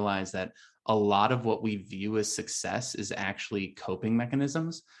sometimes and realize that a lot of what we view as success is actually coping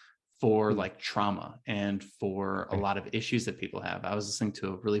mechanisms for like trauma and for a lot of issues that people have. I was listening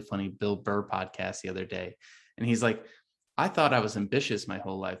to a really funny Bill Burr podcast the other day, and he's like, I thought I was ambitious my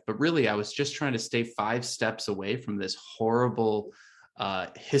whole life, but really I was just trying to stay 5 steps away from this horrible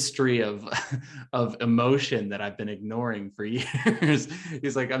history of emotion that I've been ignoring for years.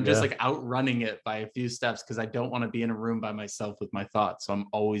 He's like, I'm just like outrunning it by a few steps because I don't want to be in a room by myself with my thoughts. So I'm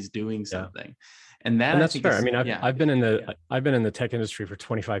always doing something. And that's fair. I mean, I've been in the tech industry for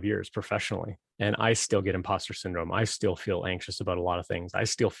 25 years professionally, and I still get imposter syndrome. I still feel anxious about a lot of things. I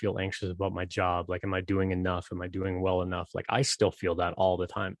still feel anxious about my job. Like, am I doing enough? Am I doing well enough? Like, I still feel that all the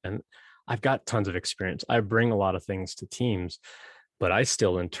time. And I've got tons of experience. I bring a lot of things to teams, but I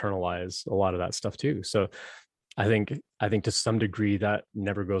still internalize a lot of that stuff too. So I think to some degree that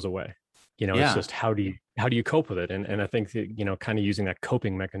never goes away. It's just how do you cope with it? And I think that, kind of using that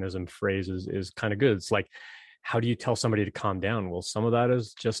coping mechanism phrase is kind of good. It's like, how do you tell somebody to calm down? Well, some of that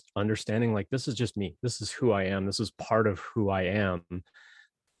is just understanding, like, this is just me. This is who I am. This is part of who I am.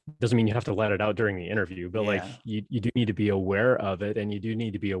 Doesn't mean you have to let it out during the interview, but like you do need to be aware of it, and you do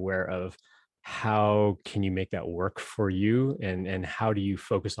need to be aware of how can you make that work for you, and how do you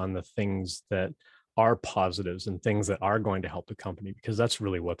focus on the things that are positives and things that are going to help the company, because that's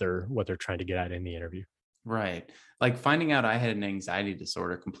really what they're trying to get at in the interview. Right. Like finding out I had an anxiety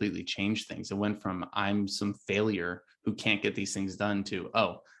disorder completely changed things. It went from I'm some failure who can't get these things done to,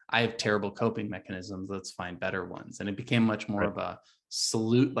 oh, I have terrible coping mechanisms. Let's find better ones. And it became much more of a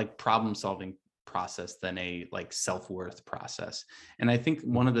problem solving process than a like self-worth process. And I think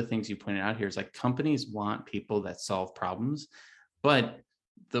one of the things you pointed out here is like companies want people that solve problems, but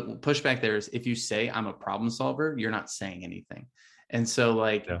the pushback there is if you say I'm a problem solver, you're not saying anything. And so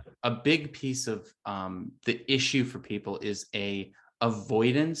like a big piece of the issue for people is a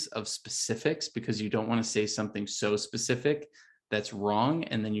avoidance of specifics, because you don't want to say something so specific that's wrong,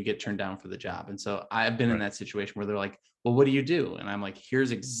 and then you get turned down for the job. And so I've been in that situation where they're like, well, what do you do? And I'm like,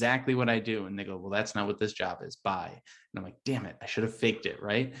 here's exactly what I do. And they go, well, that's not what this job is. Bye. And I'm like, damn it, I should have faked it.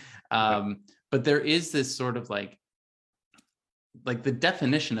 Right. But there is this sort of like the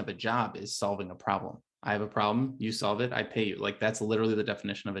definition of a job is solving a problem. I have a problem, you solve it, I pay you. Like that's literally the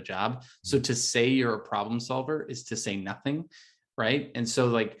definition of a job. So to say you're a problem solver is to say nothing, right? And so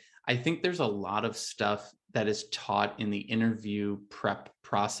like, I think there's a lot of stuff that is taught in the interview prep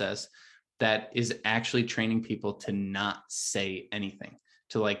process that is actually training people to not say anything,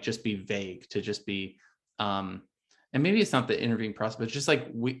 to like just be vague, to just be, and maybe it's not the interviewing process, but just like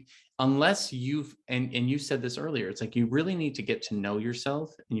unless you've, and you said this earlier, it's like you really need to get to know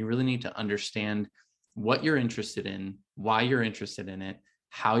yourself, and you really need to understand what you're interested in, why you're interested in it,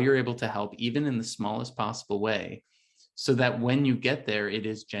 how you're able to help, even in the smallest possible way, so that when you get there, it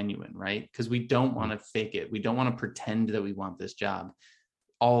is genuine, right? Because we don't want to fake it. We don't want to pretend that we want this job.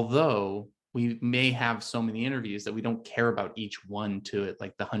 Although we may have so many interviews that we don't care about each one to it,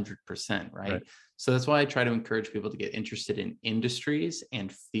 like the 100%, right? So that's why I try to encourage people to get interested in industries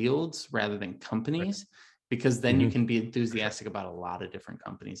and fields rather than companies, because then you can be enthusiastic about a lot of different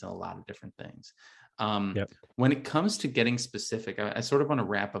companies and a lot of different things. When it comes to getting specific, I sort of want to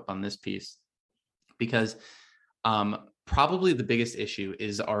wrap up on this piece, because probably the biggest issue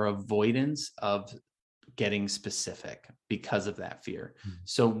is our avoidance of getting specific because of that fear.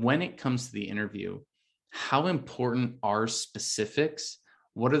 So when it comes to the interview, how important are specifics?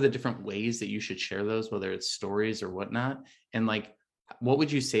 What are the different ways that you should share those, whether it's stories or whatnot? And like, what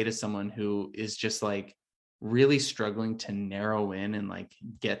would you say to someone who is just like really struggling to narrow in and like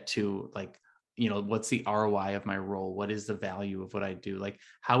get to like, what's the ROI of my role? What is the value of what I do? Like,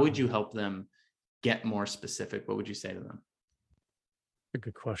 how would you help them get more specific? What would you say to them? A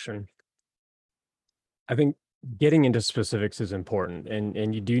good question. I think getting into specifics is important,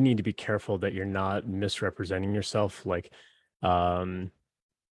 and you do need to be careful that you're not misrepresenting yourself. Like, um,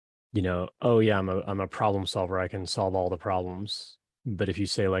 oh yeah, I'm a problem solver. I can solve all the problems. But if you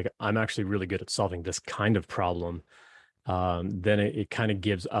say like, I'm actually really good at solving this kind of problem, then it kind of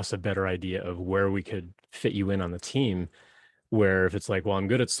gives us a better idea of where we could fit you in on the team. Where if it's like, well, I'm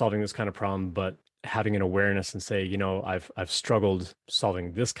good at solving this kind of problem, but having an awareness and say, I've struggled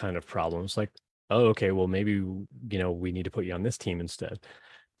solving this kind of problem. It's like, oh, okay, well, maybe, we need to put you on this team instead.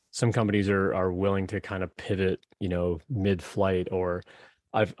 Some companies are willing to kind of pivot, mid-flight, or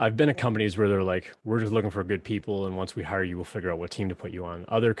I've been at companies where they're like, we're just looking for good people, and once we hire you, we'll figure out what team to put you on.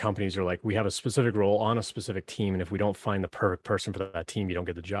 Other companies are like, we have a specific role on a specific team, and if we don't find the perfect person for that team, you don't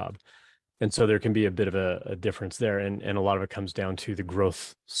get the job. And so there can be a bit of a difference there. And a lot of it comes down to the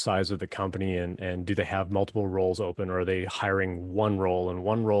growth size of the company, and do they have multiple roles open, or are they hiring one role and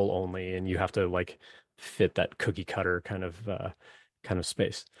one role only? And you have to like fit that cookie cutter kind of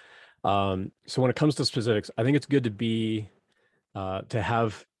space. So when it comes to specifics, I think it's good to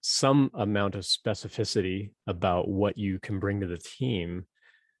have some amount of specificity about what you can bring to the team.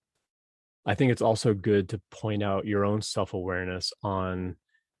 I think it's also good to point out your own self-awareness on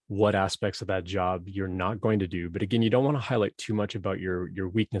what aspects of that job you're not going to do. But again, you don't want to highlight too much about your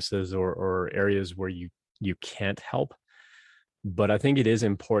weaknesses or areas where you can't help. But I think it is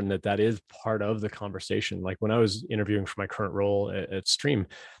important that is part of the conversation. Like when I was interviewing for my current role at Stream,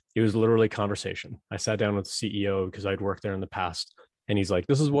 it was literally conversation. I sat down with the CEO because I'd worked there in the past, and he's like,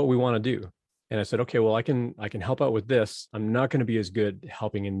 "This is what we want to do." And I said, "Okay, well, I can help out with this. I'm not going to be as good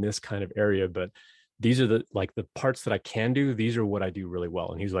helping in this kind of area, but these are the parts that I can do. These are what I do really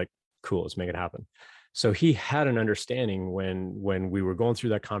well." And he's like, "Cool, let's make it happen." So he had an understanding when we were going through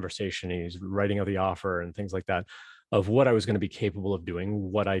that conversation, he's writing out the offer and things like that, of what I was going to be capable of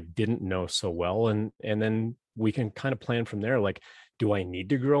doing, what I didn't know so well. And then we can kind of plan from there. Like, do I need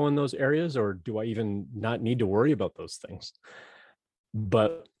to grow in those areas, or do I even not need to worry about those things?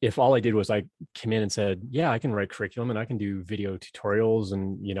 But if all I did was I came in and said, yeah, I can write curriculum and I can do video tutorials,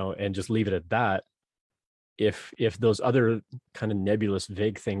 and, and just leave it at that. If those other kind of nebulous,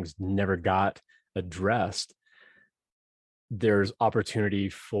 vague things never got addressed, there's opportunity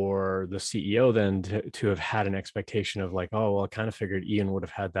for the CEO then to have had an expectation of like, oh, well, I kind of figured Ian would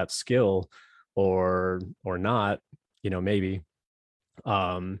have had that skill, or not, maybe.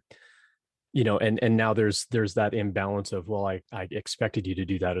 And now there's that imbalance of, well, I expected you to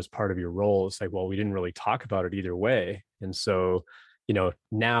do that as part of your role. It's like, well, we didn't really talk about it either way. And so,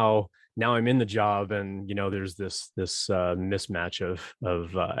 now I'm in the job, and, there's this mismatch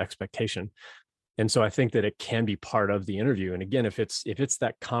of expectation. And so I think that it can be part of the interview. And again, if it's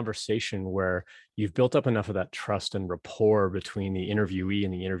that conversation where you've built up enough of that trust and rapport between the interviewee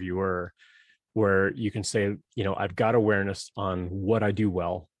and the interviewer, where you can say, I've got awareness on what I do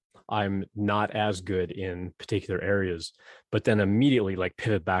well. I'm not as good in particular areas, but then immediately like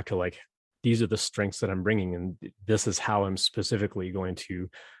pivot back to like, these are the strengths that I'm bringing, and this is how I'm specifically going to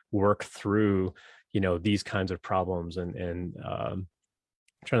work through, these kinds of problems. And I'm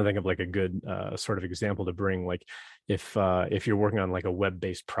trying to think of like a good sort of example to bring. Like if you're working on like a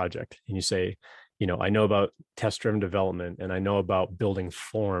web-based project, and you say, I know about test-driven development, and I know about building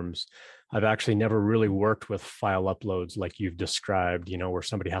forms. I've actually never really worked with file uploads like you've described, where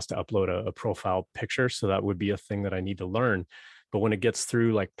somebody has to upload a profile picture. So that would be a thing that I need to learn. But when it gets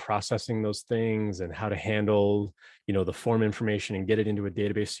through like processing those things and how to handle, the form information and get it into a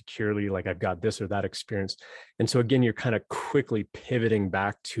database securely, like I've got this or that experience. And so again, you're kind of quickly pivoting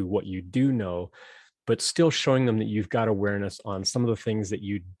back to what you do know, but still showing them that you've got awareness on some of the things that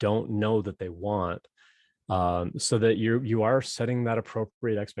you don't know that they want, so that you are setting that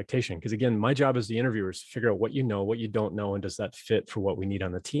appropriate expectation. Because again, my job as the interviewer is to figure out what you know, what you don't know, and does that fit for what we need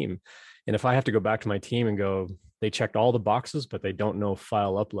on the team. And if I have to go back to my team and go, they checked all the boxes, but they don't know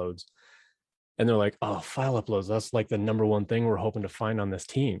file uploads, and they're like, oh, file uploads, that's like the number one thing we're hoping to find on this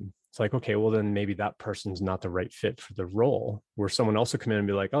team. It's like, okay, well then maybe that person's not the right fit for the role. Where someone else will come in and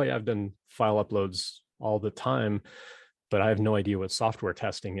be like, oh yeah, I've done file uploads all the time, but I have no idea what software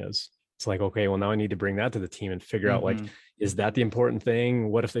testing is. It's like, okay, well now I need to bring that to the team and figure out like, is that the important thing?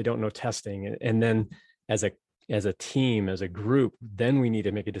 What if they don't know testing? And then as a as a team, as a group, then we need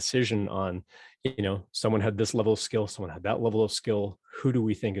to make a decision on, someone had this level of skill, someone had that level of skill. Who do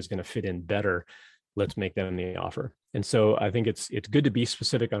we think is going to fit in better? Let's make them the offer. And so I think it's good to be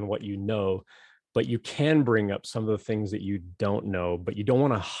specific on what you know, but you can bring up some of the things that you don't know, but you don't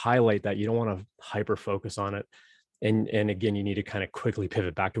want to highlight that. You don't want to hyper focus on it. And again, you need to kind of quickly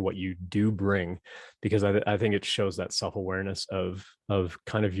pivot back to what you do bring, because I think it shows that self-awareness of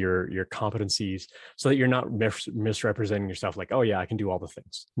kind of your competencies, so that you're not misrepresenting yourself, like, oh yeah, I can do all the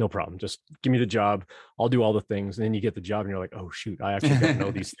things, no problem, just give me the job, I'll do all the things. And then you get the job and you're like, oh shoot, I actually don't know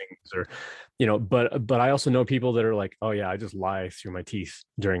these things. Or but I also know people that are like, oh yeah, I just lie through my teeth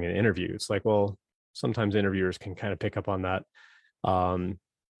during an interview. It's like, well, sometimes interviewers can kind of pick up on that.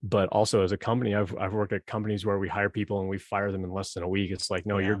 But also as a company, I've worked at companies where we hire people and we fire them in less than a week. It's like,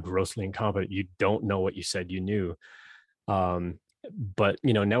 no, you're grossly incompetent. You don't know what you said you knew. But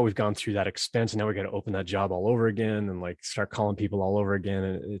now we've gone through that expense, and now we got to open that job all over again and like start calling people all over again.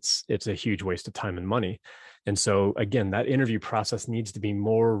 And it's a huge waste of time and money. And so again, that interview process needs to be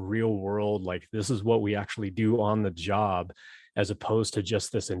more real world. Like, this is what we actually do on the job, as opposed to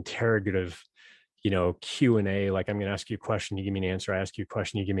just this interrogative Q&A. Like, I'm going to ask you a question, you give me an answer. I ask you a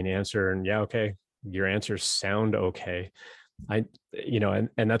question, you give me an answer. And yeah, okay, your answers sound okay. And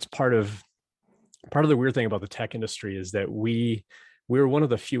that's part of the weird thing about the tech industry, is that we're one of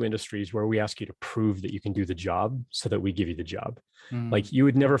the few industries where we ask you to prove that you can do the job so that we give you the job. Like, you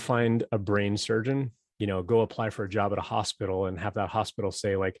would never find a brain surgeon, go apply for a job at a hospital and have that hospital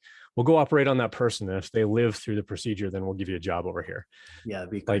say like, we'll go operate on that person, and if they live through the procedure, then we'll give you a job over here. Yeah,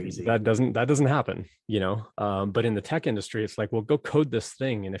 that'd be crazy. Like, that doesn't happen, but in the tech industry, it's like, well, go code this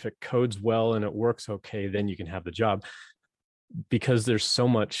thing, and if it codes well and it works okay, then you can have the job, because there's so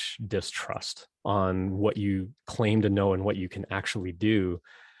much distrust on what you claim to know and what you can actually do.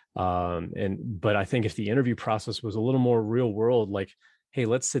 But I think if the interview process was a little more real world, like, hey,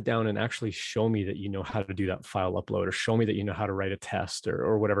 let's sit down and actually show me that you know how to do that file upload, or show me that you know how to write a test,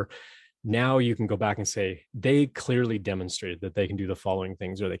 or whatever. Now you can go back and say, they clearly demonstrated that they can do the following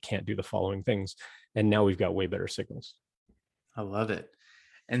things, or they can't do the following things. And now we've got way better signals. I love it.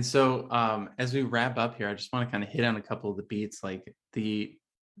 And so as we wrap up here, I just want to kind of hit on a couple of the beats. Like, the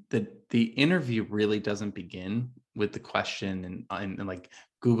interview really doesn't begin with the question and like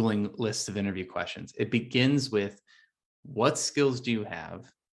Googling lists of interview questions. It begins with, what skills do you have,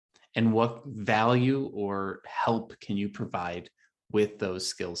 and what value or help can you provide with those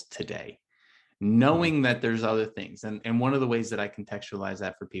skills today? Knowing that there's other things. And one of the ways that I contextualize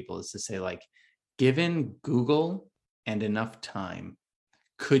that for people is to say, like, given Google and enough time,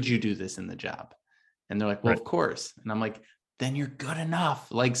 could you do this in the job? And they're like, well, of course. And I'm like, then you're good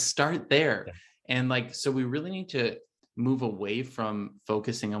enough. Like, start there. Yeah. And like, so we really need to move away from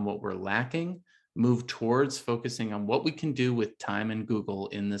focusing on what we're lacking, move towards focusing on what we can do with time and Google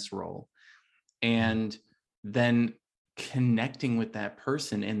in this role, and then connecting with that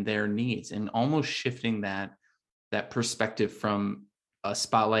person and their needs, and almost shifting that perspective from a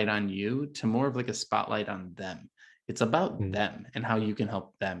spotlight on you to more of like a spotlight on them. It's about them and how you can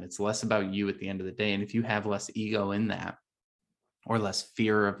help them. It's less about you at the end of the day. And if you have less ego in that, or less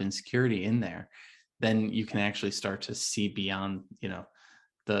fear of insecurity in there, then you can actually start to see beyond,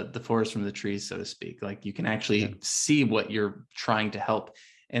 the forest from the trees, so to speak. Like, you can actually see what you're trying to help.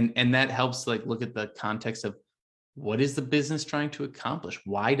 And that helps, like, look at the context of, what is the business trying to accomplish?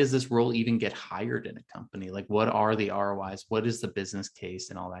 Why does this role even get hired in a company? Like, what are the ROIs? What is the business case,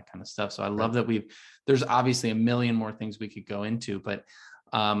 and all that kind of stuff? So I love that there's obviously a million more things we could go into, but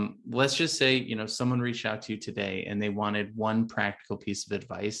let's just say, someone reached out to you today and they wanted one practical piece of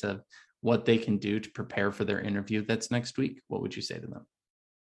advice of what they can do to prepare for their interview that's next week. What would you say to them?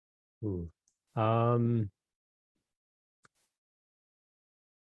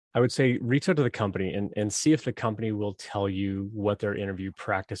 I would say reach out to the company and see if the company will tell you what their interview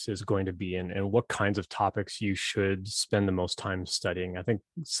practice is going to be, and what kinds of topics you should spend the most time studying. I think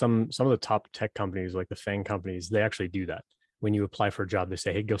some of the top tech companies, like the FANG companies, they actually do that. When you apply for a job, they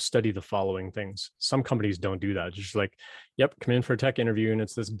say, hey, go study the following things. Some companies don't do that. It's just like, yep, come in for a tech interview, and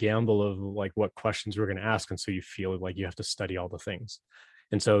it's this gamble of like what questions we're going to ask. And so you feel like you have to study all the things.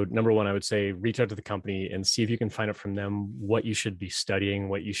 And so number one, I would say reach out to the company and see if you can find out from them what you should be studying,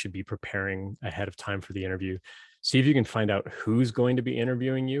 what you should be preparing ahead of time for the interview. See if you can find out who's going to be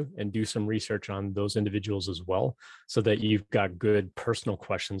interviewing you, and do some research on those individuals as well, so that you've got good personal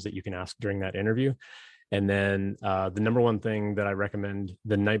questions that you can ask during that interview. And then the number one thing that I recommend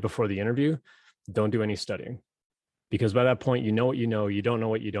the night before the interview, don't do any studying, because by that point, you know what you know, you don't know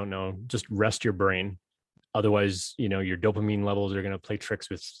what you don't know. Just rest your brain. Otherwise, your dopamine levels are going to play tricks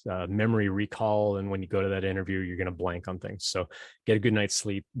with memory recall. And when you go to that interview, you're going to blank on things. So get a good night's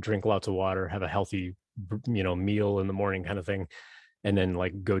sleep, drink lots of water, have a healthy, meal in the morning kind of thing, and then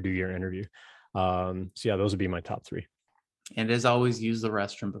like go do your interview. So yeah, those would be my top 3. And as always, use the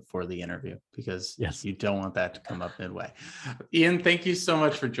restroom before the interview, because Yes. you don't want that to come up midway. Ian, thank you so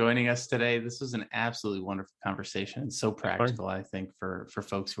much for joining us today. This was an absolutely wonderful conversation. It's so practical, I think, for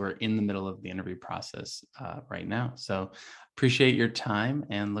folks who are in the middle of the interview process right now. So appreciate your time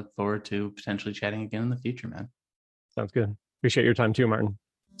and look forward to potentially chatting again in the future, man. Sounds good. Appreciate your time too, Martin.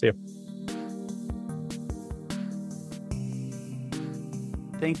 See you.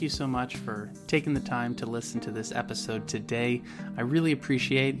 Thank you so much for taking the time to listen to this episode today. I really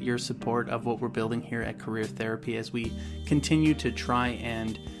appreciate your support of what we're building here at Career Therapy as we continue to try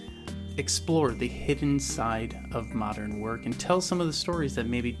and explore the hidden side of modern work and tell some of the stories that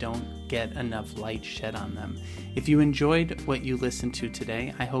maybe don't get enough light shed on them. If you enjoyed what you listened to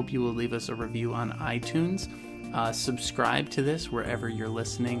today, I hope you will leave us a review on iTunes. Subscribe to this wherever you're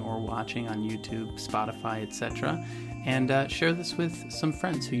listening or watching on YouTube, Spotify, etc. And share this with some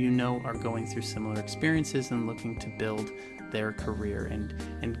friends who you know are going through similar experiences and looking to build their career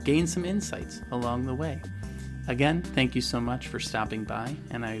and gain some insights along the way. Again, thank you so much for stopping by,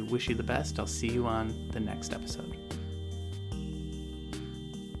 and I wish you the best. I'll see you on the next episode.